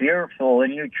be fearful,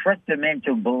 and you trick them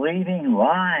into believing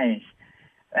lies.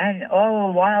 And all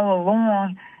the while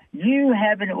along, you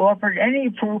haven't offered any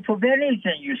proof of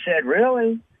anything. You said,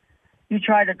 really? You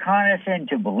try to con us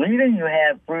into believing you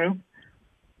have proof.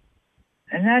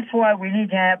 And that's why we need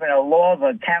to have a law of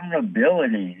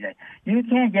accountability. You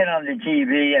can't get on the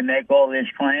TV and make all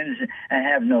these claims and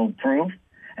have no proof.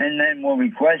 And then when we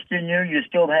question you, you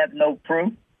still have no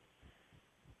proof.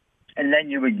 And then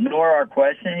you ignore our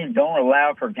questioning, don't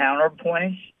allow for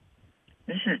counterpoints.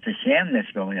 This is the sham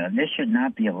that's going on. This should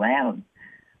not be allowed.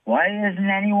 Why isn't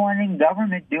anyone in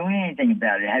government doing anything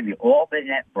about it? Have you all been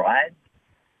bribed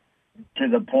to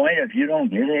the point if you don't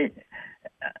get it,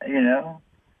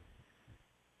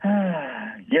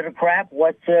 give a crap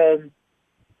what's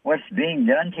being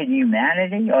done to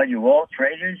humanity? Are you all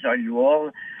traitors? Are you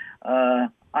all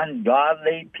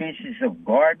ungodly pieces of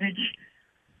garbage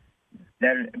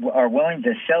that are willing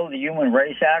to sell the human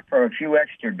race out for a few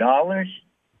extra dollars?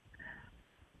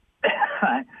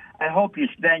 I hope you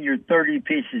spend your 30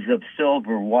 pieces of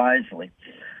silver wisely,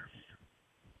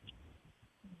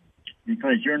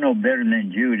 because you're no better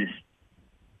than Judas.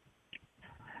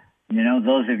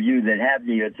 Those of you that have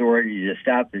the authority to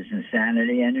stop this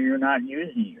insanity, and you're not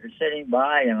using it. You're sitting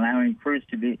by and allowing Christ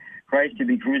to be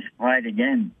crucified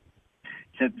again.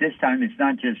 Except this time it's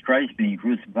not just Christ being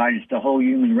crucified, it's the whole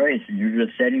human race. And you're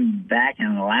just sitting back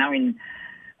and allowing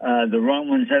the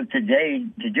Romans of today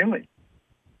to do it.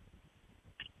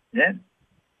 Yeah.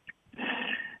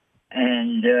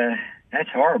 And that's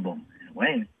horrible in a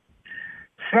way.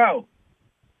 So,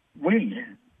 we,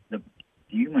 the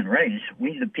human race,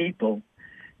 we the people,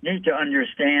 need to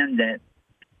understand that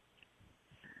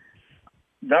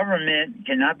government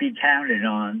cannot be counted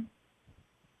on.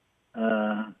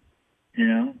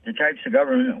 The types of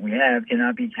government we have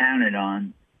cannot be counted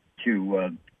on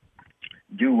to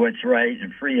do what's right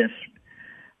and free us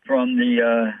from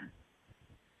the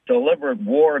deliberate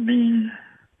war being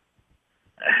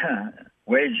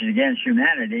waged against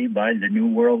humanity by the New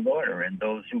World Order and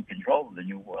those who control the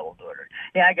New World Order.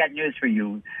 Yeah, I got news for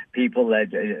you people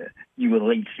that you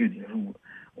elites who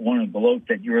want to gloat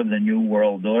that you're the New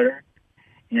World Order.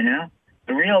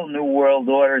 The real New World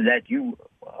Order that you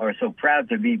are so proud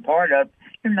to be part of,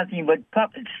 you're nothing but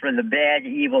puppets for the bad,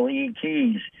 evil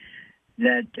ETs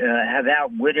that have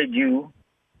outwitted you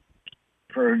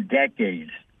for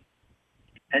decades.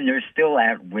 And they're still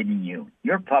outwitting you.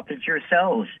 You're puppets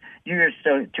yourselves. You're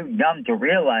so too dumb to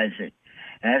realize it.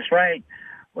 And that's right.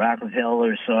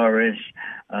 Rockefeller, Soros,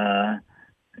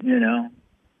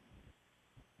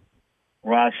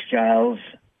 Rothschilds,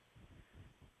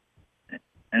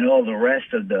 and all the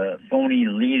rest of the phony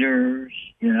leaders,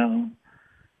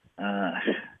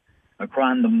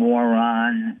 Macron the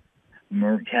moron,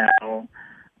 Merkel,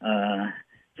 the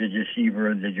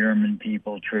deceiver of the German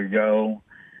people, Trudeau,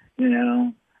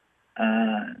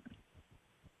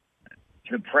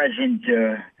 the present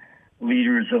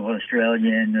leaders of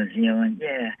Australia and New Zealand.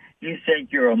 Yeah, you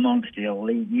think you're amongst the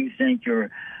elite. You think you're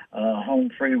home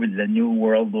free with the New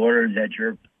World Order that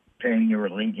you're paying your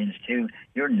allegiance to.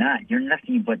 You're not. You're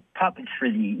nothing but puppets for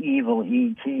the evil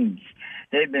ETs.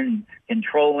 They've been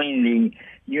controlling the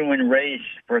human race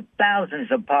for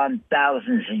thousands upon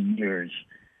thousands of years,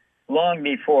 long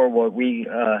before what we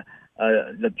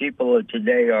the people of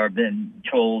today are being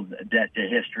told that the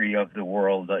history of the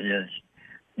world is.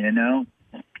 You know,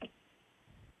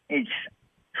 it's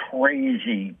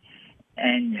crazy.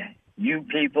 And you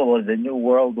people of the New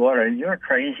World Order, you're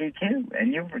crazy too.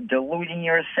 And you're deluding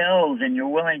yourselves, and you're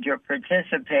willing to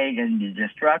participate in the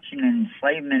destruction and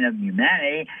enslavement of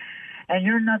humanity. And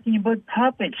you're nothing but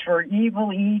puppets for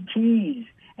evil ETs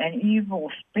and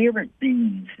evil spirit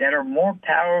beings that are more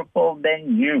powerful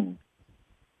than you,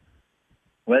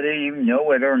 whether you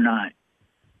know it or not.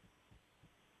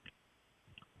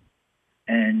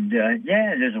 And,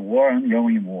 there's a war,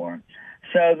 ongoing war.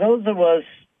 So those of us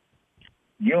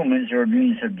humans who are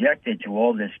being subjected to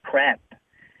all this crap,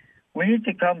 we need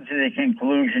to come to the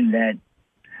conclusion that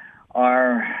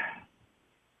our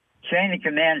chain of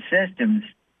command systems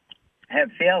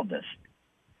have failed us.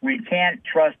 We can't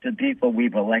trust the people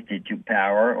we've elected to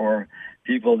power or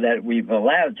people that we've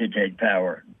allowed to take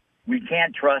power. We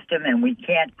can't trust them, and we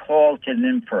can't call to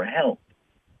them for help.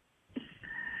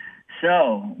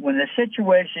 So when the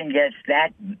situation gets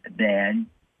that bad,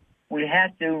 we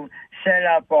have to set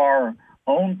up our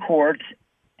own courts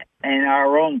and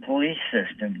our own police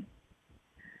system,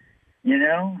 you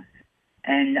know?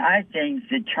 And I think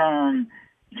the term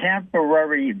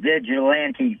temporary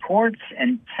vigilante courts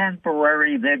and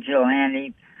temporary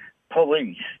vigilante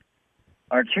police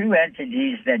are two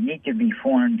entities that need to be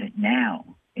formed now,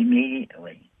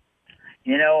 immediately.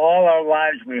 You know, all our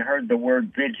lives we heard the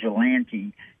word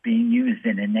vigilante being used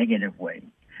in a negative way.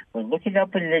 But look it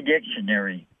up in the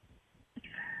dictionary.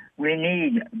 We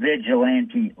need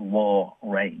vigilante law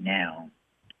right now.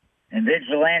 And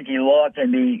vigilante law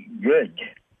can be good.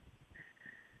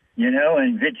 You know,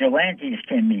 and vigilantes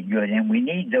can be good. And we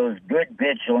need those good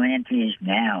vigilantes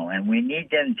now. And we need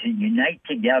them to unite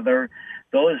together,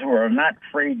 those who are not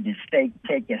afraid to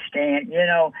take a stand. You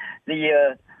know,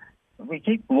 we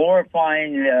keep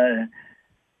glorifying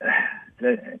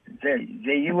the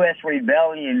U.S.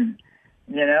 rebellion,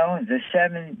 you know, the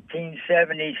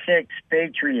 1776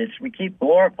 Patriots. We keep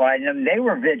glorifying them. They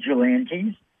were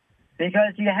vigilantes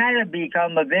because you had to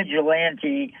become a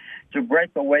vigilante to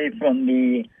break away from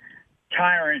the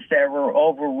tyrants that were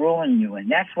overruling you. And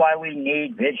that's why we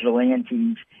need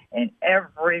vigilantes in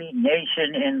every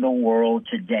nation in the world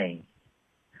today.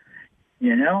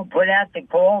 You know, put out the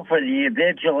call for the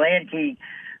vigilante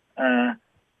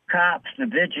cops, the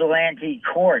vigilante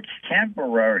courts,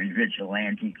 temporary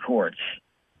vigilante courts.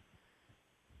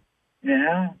 You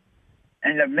know?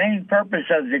 And the main purpose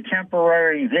of the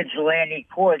temporary vigilante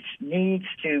courts needs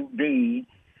to be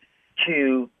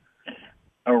to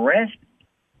arrest,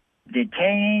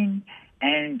 detain,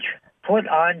 and put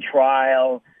on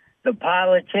trial the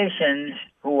politicians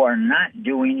who are not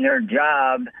doing their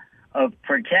job of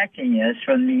protecting us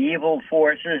from the evil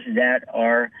forces that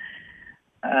are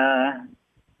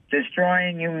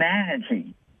destroying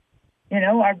humanity. You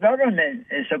know, our government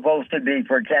is supposed to be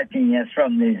protecting us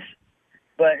from this.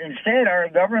 But instead, our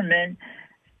government,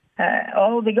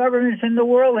 all the governments in the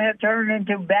world have turned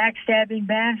into backstabbing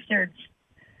bastards.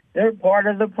 They're part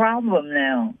of the problem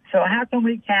now. So how can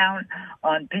we count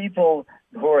on people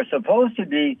who are supposed to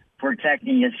be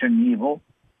protecting us from evil?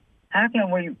 How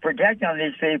can we protect on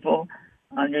these people,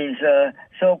 on these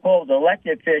so-called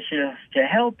elected officials to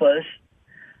help us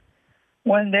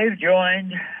when they've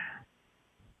joined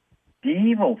the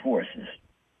evil forces?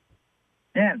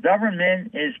 Yeah,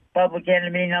 government is public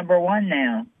enemy number one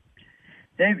now.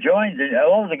 They've joined,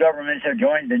 all the governments have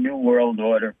joined the New World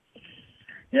Order,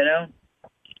 you know,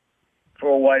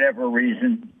 for whatever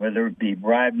reason, whether it be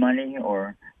bribe money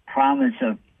or promise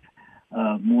of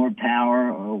more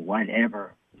power or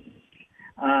whatever.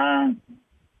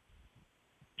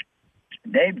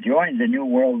 They've joined the New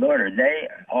World Order. They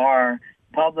are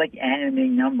public enemy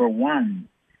number one.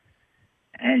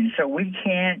 And so we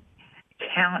can't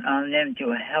count on them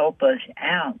to help us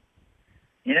out.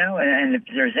 You know, and if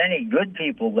there's any good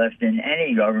people left in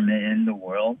any government in the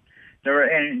world, they're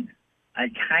in a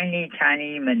tiny,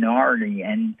 tiny minority.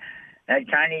 And that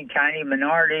tiny, tiny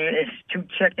minority is too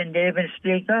chicken to even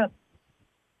speak up.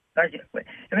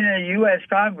 Even in the U.S.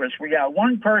 Congress, we got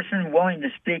one person willing to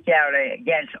speak out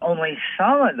against only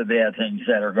some of the bad things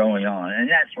that are going on, and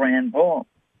that's Rand Paul.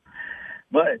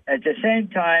 But at the same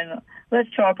time, let's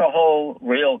talk a whole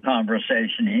real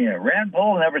conversation here. Rand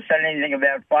Paul never said anything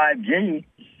about 5G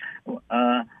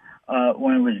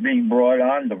when it was being brought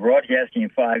on, the broadcasting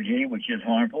of 5G, which is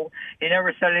harmful. He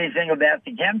never said anything about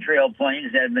the chemtrail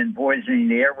planes that have been poisoning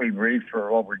the air we breathe for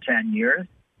over 10 years.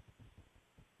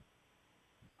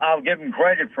 I'll give him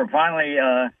credit for finally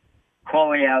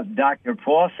calling out Dr.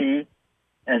 Fauci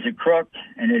as a crook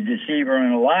and a deceiver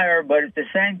and a liar, but at the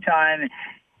same time,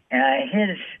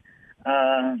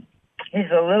 He's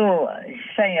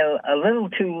saying a little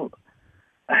too,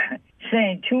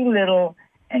 saying too little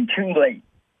and too late,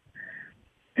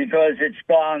 because it's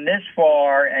gone this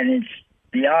far and it's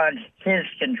beyond his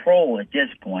control at this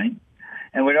point.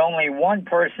 And with only one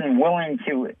person willing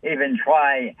to even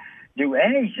try do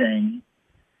anything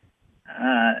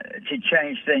to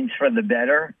change things for the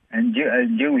better and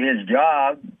do his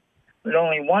job, with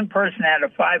only one person out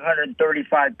of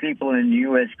 535 people in the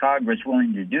U.S. Congress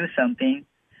willing to do something,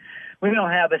 we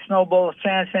don't have a snowball's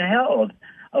chance in hell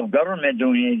of government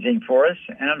doing anything for us.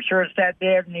 And I'm sure it's that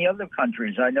bad in the other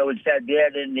countries. I know it's that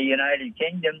bad in the United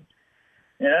Kingdom.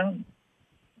 You know,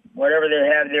 whatever they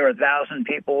have there, 1,000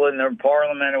 people in their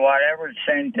parliament or whatever, it's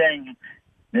the same thing.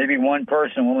 Maybe one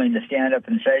person willing to stand up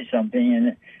and say something,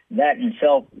 and that in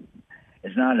itself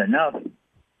is not enough.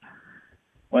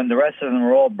 When the rest of them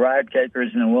are all bribe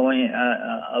takers and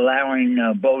allowing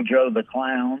Bojo the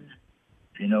Clown,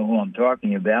 if you know who I'm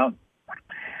talking about,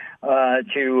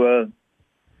 to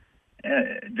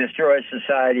destroy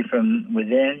society from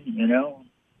within, you know.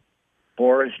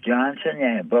 Boris Johnson,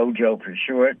 yeah, Bojo for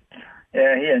short.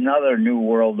 Yeah, he another New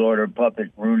World Order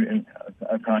puppet ruining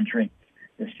a country,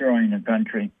 destroying the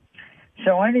country.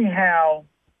 So anyhow,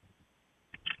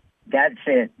 that's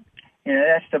it. You know,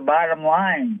 that's the bottom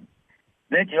line.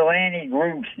 Vigilante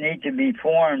groups need to be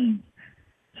formed,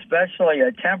 especially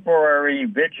a temporary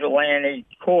vigilante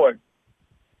court,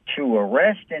 to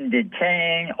arrest and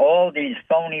detain all these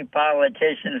phony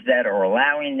politicians that are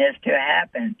allowing this to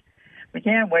happen. We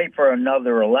can't wait for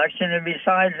another election. And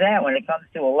besides that, when it comes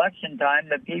to election time,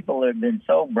 the people have been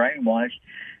so brainwashed,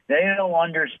 they don't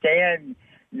understand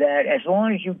that as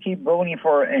long as you keep voting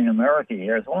for, in America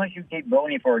here, as long as you keep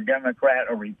voting for a Democrat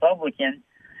or Republican,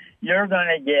 you're going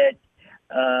to get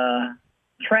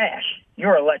trash.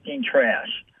 You're electing trash,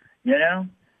 you know?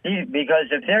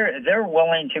 Because if they're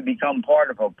willing to become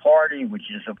part of a party, which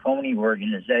is a phony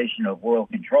organization of world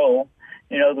control,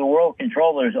 you know, the world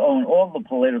controllers own all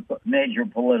the major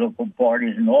political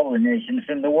parties in all the nations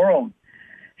in the world.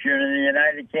 If you're in the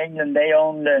United Kingdom, they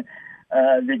own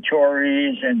the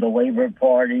Tories and the Labour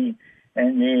Party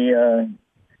and the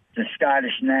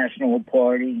Scottish National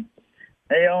Party.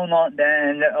 They own all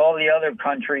the other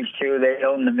countries too. They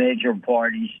own the major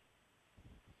parties.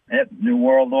 Yep, New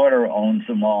World Order owns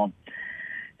them all.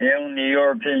 They own the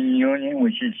European Union,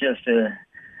 which is just a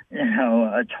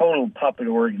total puppet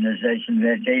organization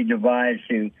that they devised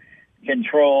to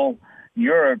control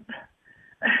Europe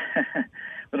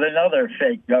with another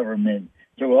fake government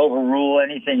to overrule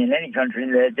anything in any country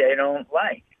that they don't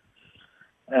like.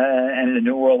 And the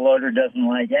New World Order doesn't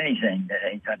like anything that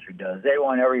any country does. They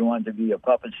want everyone to be a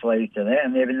puppet slave to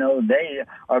them, even though they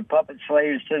are puppet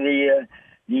slaves to the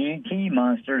ET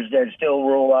monsters that still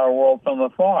rule our world from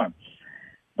afar.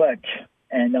 But,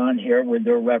 and on here with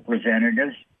their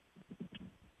representatives,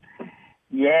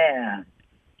 yeah,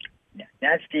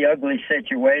 that's the ugly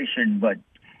situation. But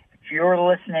if you're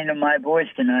listening to my voice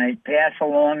tonight, pass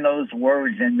along those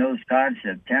words and those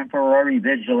concepts, temporary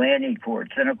vigilante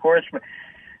courts. And of course,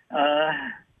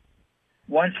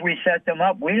 once we set them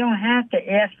up, we don't have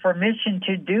to ask permission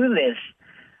to do this.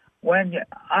 When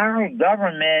our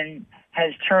government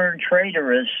has turned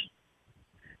traitorous,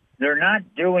 they're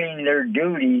not doing their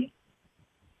duty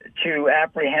to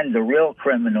apprehend the real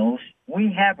criminals.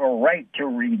 We have a right to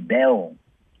rebel.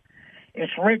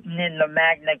 It's written in the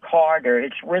Magna Carta.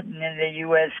 It's written in the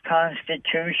U.S.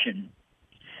 Constitution.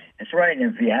 That's right.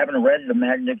 And if you haven't read the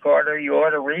Magna Carta, you ought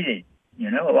to read it. You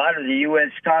know, a lot of the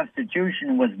U.S.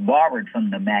 Constitution was borrowed from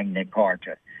the Magna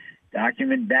Carta.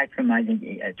 Document back from, I think,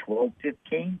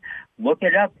 1215. Look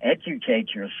it up. Educate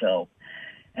yourself.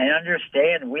 And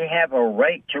understand we have a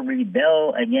right to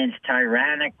rebel against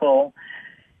tyrannical,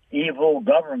 evil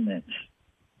governments.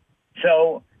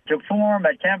 So to form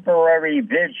a temporary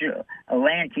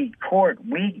vigilante court,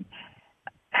 we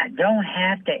don't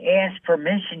have to ask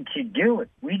permission to do it.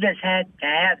 We just had to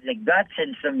have the guts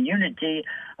and some unity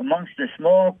amongst a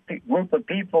small group of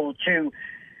people to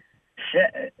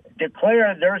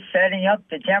declare they're setting up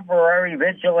the temporary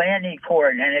vigilante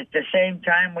court, and at the same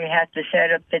time we have to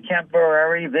set up the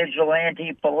temporary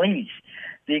vigilante police,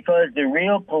 because the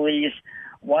real police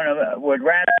would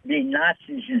rather be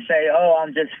Nazis and say, oh,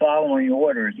 I'm just following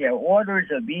orders. Yeah, orders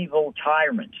of evil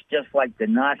tyrants, just like the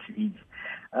Nazis,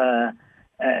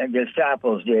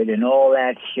 Gestapos did, and all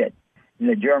that shit. And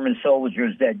the German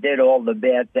soldiers that did all the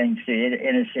bad things to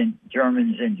innocent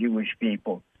Germans and Jewish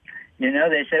people. You know,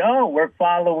 they said, oh, we're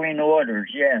following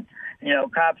orders. Yeah. You know,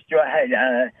 cops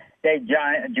they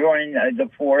join the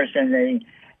force and they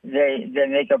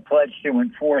make a pledge to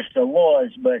enforce the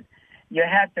laws. But you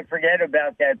have to forget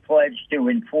about that pledge to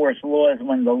enforce laws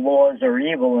when the laws are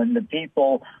evil and the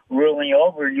people ruling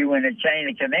over you in a chain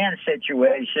of command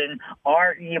situation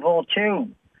are evil too.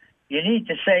 You need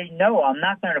to say, no, I'm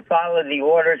not going to follow the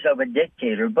orders of a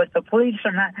dictator. But the police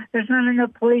are not, there's not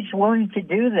enough police willing to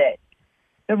do that.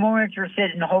 They're more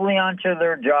interested in holding on to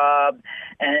their job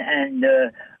and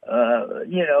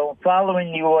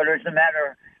following the orders no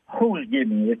matter who's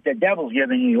giving it. If the devil's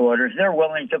giving the orders, they're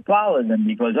willing to follow them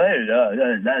because hey,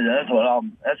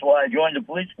 that's why I joined the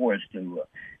police force, to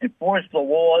enforce the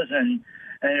laws. And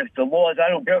if the laws, I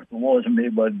don't care if the laws are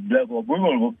made by the devil, we're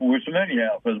going to enforce them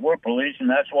anyhow because we're police and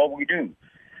that's what we do.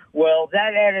 Well,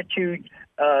 that attitude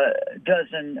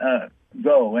doesn't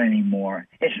go anymore.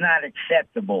 It's not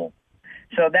acceptable.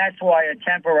 So that's why a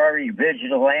temporary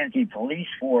vigilante police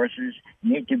forces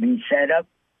need to be set up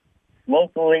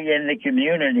locally in the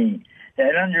community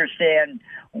that understand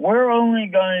we're only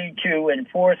going to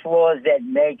enforce laws that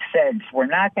make sense. We're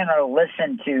not going to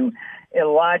listen to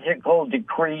illogical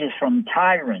decrees from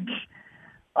tyrants,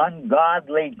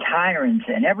 ungodly tyrants.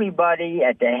 And everybody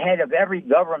at the head of every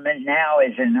government now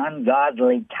is an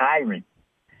ungodly tyrant,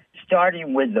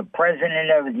 starting with the President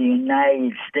of the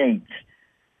United States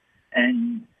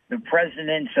and the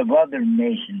presidents of other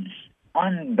nations,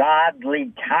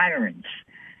 ungodly tyrants.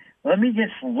 Let me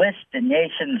just list the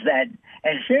nations that,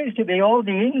 and it seems to be all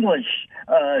the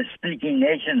English-speaking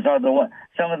nations are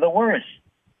some of the worst.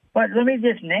 But let me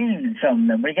just name some of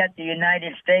them. We got the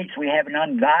United States. We have an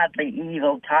ungodly,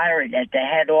 evil tyrant at the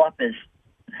head office.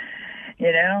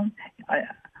 You know,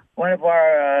 one of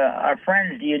our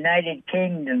friends, the United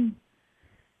Kingdom,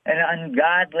 an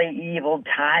ungodly, evil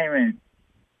tyrant,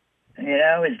 you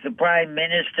know, is the Prime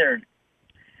Minister.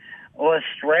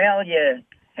 Australia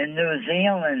and New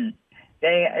Zealand,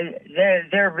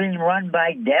 they're being run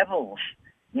by devils,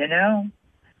 you know.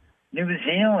 New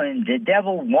Zealand, the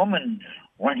devil woman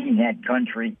running that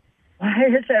country.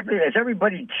 Is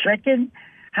everybody chicken?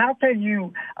 How can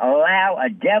you allow a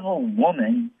devil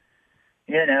woman,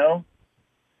 you know,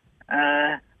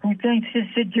 who thinks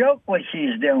it's a joke what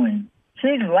she's doing?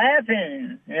 She's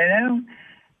laughing, you know.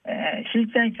 She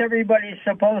thinks everybody's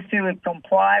supposed to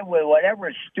comply with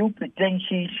whatever stupid thing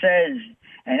she says.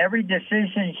 And every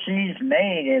decision she's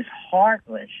made is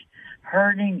heartless,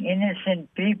 hurting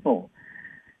innocent people,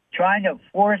 trying to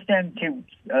force them to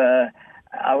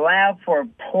allow for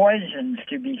poisons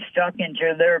to be stuck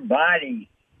into their body.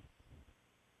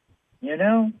 You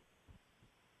know?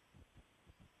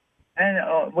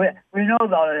 And we know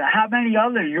how many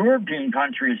other European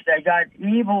countries, they got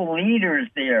evil leaders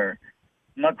there.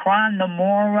 Macron, the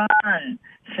moron,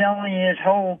 selling his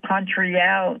whole country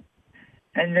out.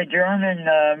 And the German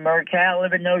Merkel,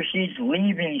 even though she's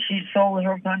leaving, she's sold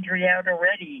her country out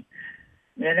already,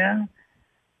 you know?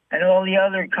 And all the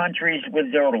other countries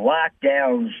with their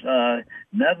lockdowns,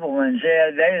 Netherlands,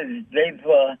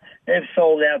 they've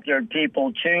sold out their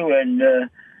people too, and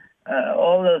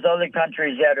all those other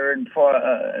countries that are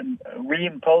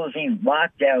reimposing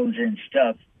lockdowns and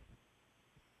stuff.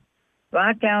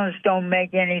 Lockdowns don't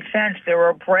make any sense. They're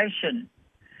oppression.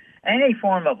 Any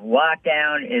form of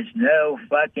lockdown is no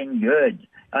fucking good.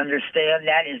 Understand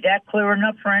that? Is that clear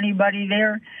enough for anybody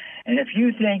there? And if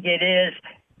you think it is,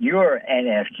 you're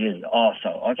NFG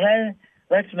also, okay?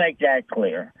 Let's make that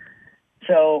clear.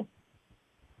 So,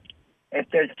 if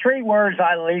there's three words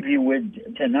I leave you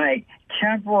with tonight,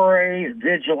 temporary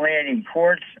vigilante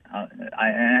courts,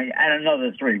 I don't know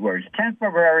the three words,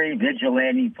 temporary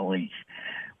vigilante police.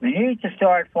 We need to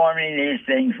start forming these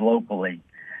things locally.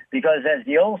 Because as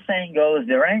the old saying goes,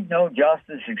 there ain't no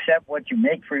justice except what you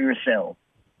make for yourself.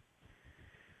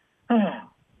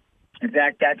 In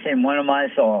fact, that's in one of my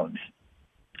songs.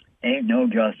 Ain't no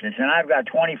justice. And I've got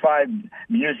 25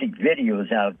 music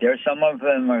videos out there. Some of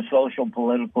them are social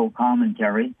political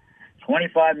commentary.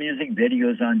 25 music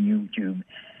videos on YouTube.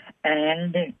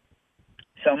 And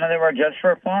some of them are just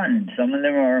for fun. Some of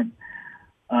them are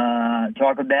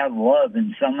talk about love.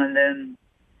 And some of them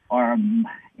are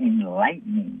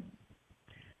enlightening.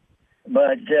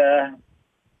 But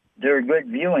they're good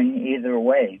viewing either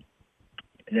way.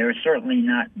 They're certainly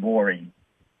not boring.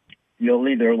 You'll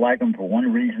either like them for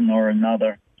one reason or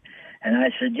another. And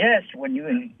I suggest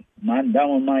when I'm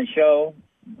done with my show,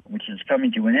 which is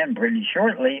coming to an end pretty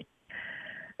shortly,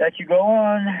 that you go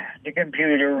on the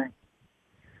computer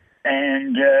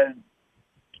and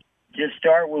just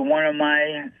start with one of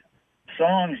my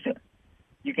songs.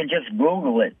 You can just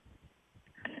Google it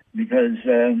because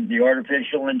the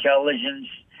artificial intelligence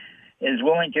is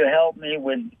willing to help me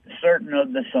with certain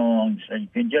of the songs. So you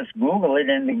can just Google it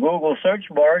in the Google search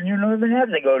bar, and you don't even have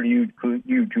to go to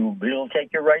YouTube. It'll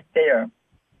take you right there.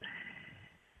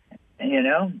 You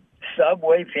know,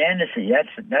 Subway Fantasy.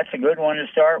 That's a good one to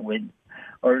start with.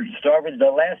 Or start with the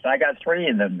last. I got 3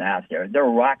 of them out there. They're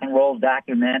rock and roll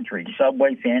documentaries.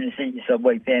 Subway Fantasy,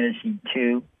 Subway Fantasy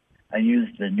 2. I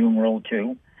used the numeral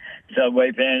 2.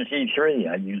 Subway Fantasy 3.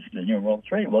 I used the numeral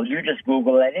 3. Well, you just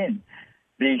Google that in.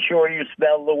 Be sure you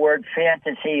spell the word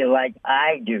fantasy like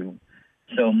I do.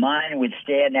 So mine would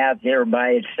stand out there by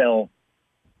itself.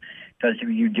 Because if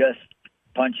you just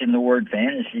punch in the word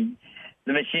fantasy,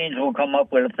 the machines will come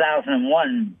up with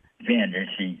 1,001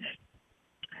 fantasies.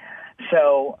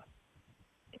 So,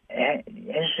 this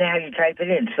is how you type it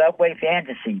in. Subway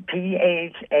Fantasy.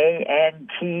 P-H-A-N-T-E-S-Y.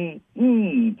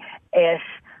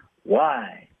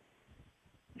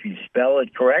 If you spell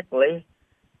it correctly,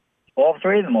 all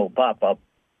 3 of them will pop up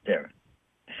there.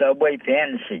 Subway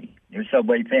Fantasy. There's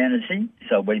Subway Fantasy,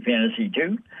 Subway Fantasy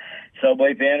 2,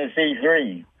 Subway Fantasy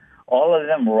 3. All of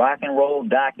them rock and roll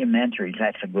documentaries.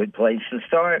 That's a good place to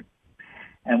start.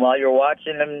 And while you're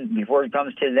watching them, before it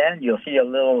comes to the end, you'll see a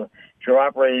little, if you're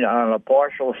operating on a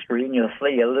partial screen, you'll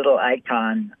see a little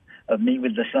icon of me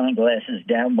with the sunglasses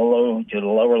down below to the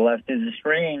lower left of the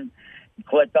screen. You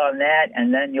click on that,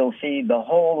 and then you'll see the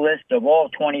whole list of all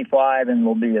 25, and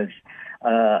there'll be a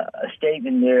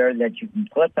statement there that you can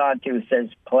click onto. It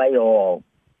says play all.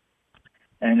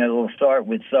 And it'll start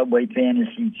with Subway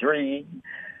Fantasy 3,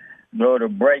 go to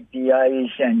Break the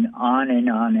Ice, and on and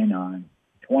on and on.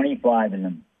 25 of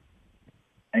them.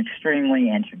 Extremely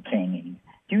entertaining.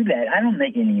 Do that. I don't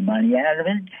make any money out of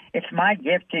it. It's my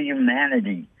gift to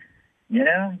humanity. You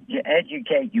know, to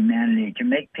educate humanity, to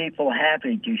make people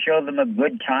happy, to show them a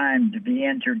good time, to be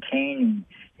entertaining,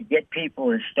 to get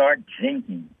people to start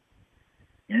thinking.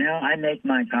 You know, I make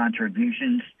my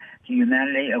contributions to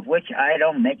humanity, of which I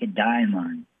don't make a dime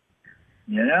on.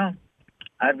 You know,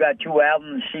 I've got 2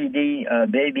 albums, CD,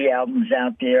 baby albums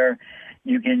out there.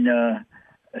 You can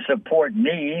support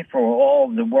me for all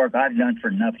the work I've done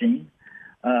for nothing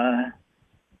by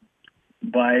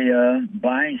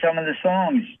buying some of the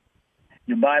songs.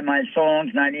 You buy my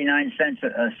songs, 99 cents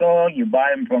a song. You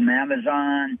buy them from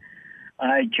Amazon,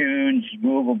 iTunes,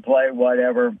 Google Play,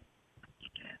 whatever.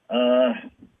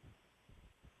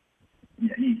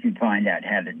 You can find out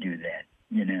how to do that,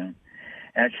 you know.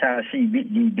 That's how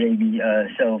CD Baby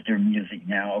sells their music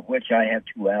now, of which I have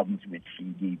 2 albums with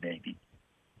CD Baby.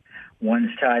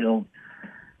 One's titled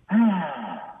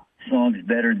Songs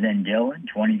Better Than Dylan,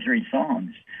 23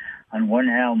 songs on one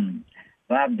album.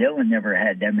 Bob Dylan never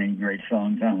had that many great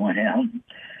songs on one album.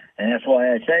 And that's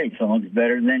why I say songs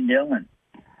better than Dylan.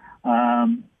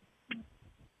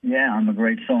 Yeah, I'm a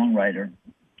great songwriter,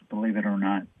 believe it or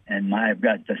not. And I've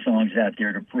got the songs out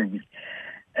there to prove it.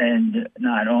 And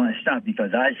not only, it's not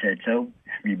because I said so.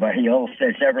 Everybody else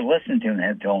that's ever listened to them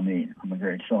have told me I'm a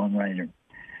great songwriter.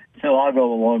 So I'll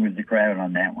go along with the crowd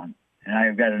on that one. And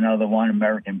I've got another one,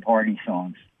 American Party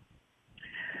Songs.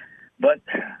 But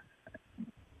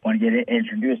want to get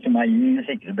introduced to my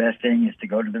music, the best thing is to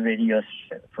go to the videos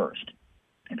first.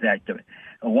 In fact, the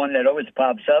one that always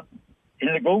pops up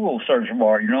in the Google search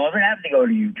bar, you don't even have to go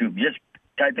to YouTube. Just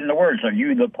type in the words, are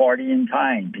you the partying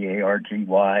kind?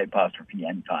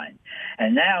 Party_N kind.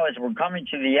 And now, as we're coming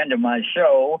to the end of my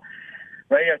show,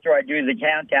 right after I do the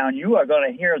countdown, you are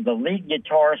going to hear the lead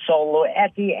guitar solo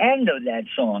at the end of that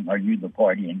song, Are You the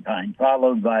Partying Kind,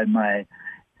 followed by my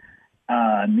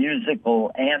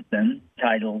musical anthem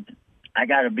titled, I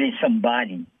Gotta Be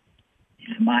Somebody.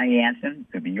 It's my anthem.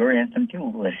 Could be your anthem,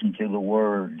 too. Listen to the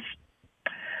words.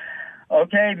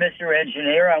 Okay, Mr.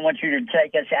 Engineer, I want you to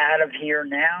take us out of here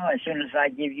now as soon as I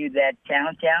give you that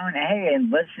countdown. Hey, and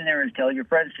listeners, tell your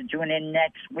friends to tune in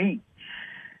next week.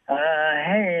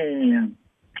 Hey,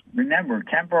 remember,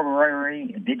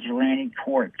 temporary vigilante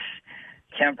courts,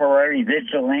 temporary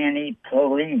vigilante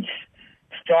police.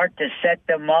 Start to set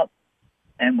them up,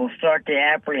 and we'll start to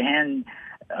apprehend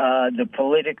the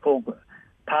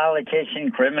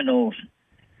politician criminals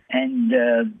and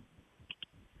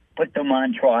put them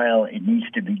on trial. It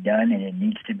needs to be done, and it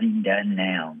needs to be done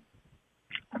now.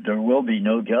 There will be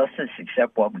no justice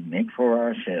except what we make for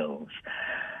ourselves.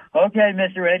 Okay,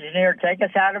 Mr. Engineer, take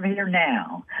us out of here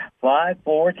now. 5,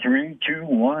 4, 3, 2,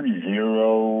 1,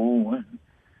 0.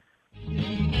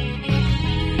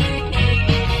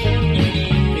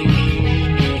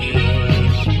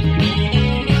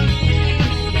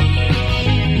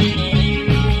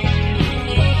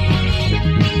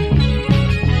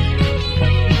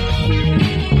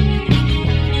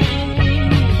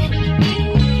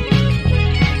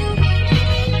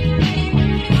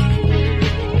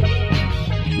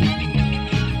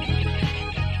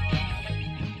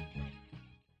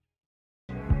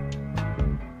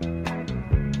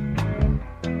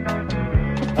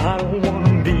 I don't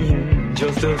wanna be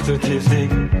just a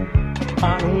statistic.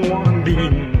 I don't wanna be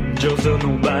just a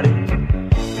nobody.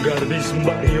 Gotta be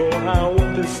somebody or I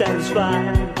won't be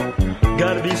satisfied.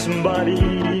 Gotta be somebody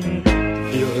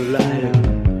to feel alive.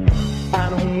 I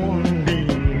don't wanna be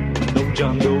no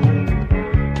John Doe.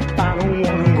 I don't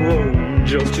wanna grow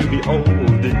just to be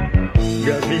old.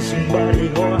 Gotta be somebody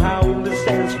or I won't be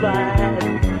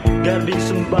satisfied. Gotta be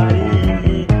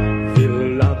somebody feel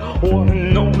alive. Wanna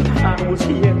know I was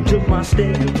here, took my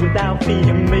stand without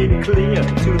fear, made it clear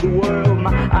to the world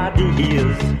my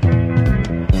ideas.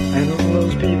 And all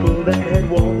those people that had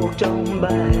walked on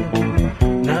by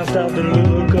now stop to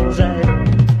look, cause I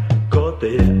caught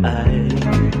their eye.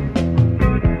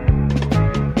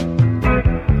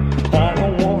 I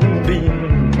don't wanna be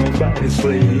nobody's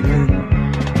slave.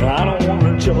 I don't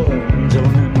wanna join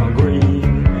in my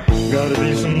grave. Gotta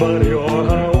be somebody or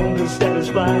I won't be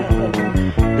satisfied.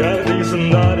 Gotta be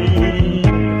somebody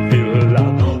feel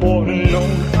alive. Wanna know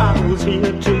I was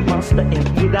here, took my stand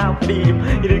without fear,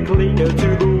 made it clear to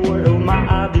the world my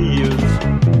ideas.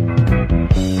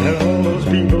 And all those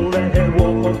people that had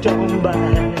walked on by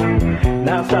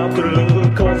now stop to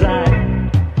look, cause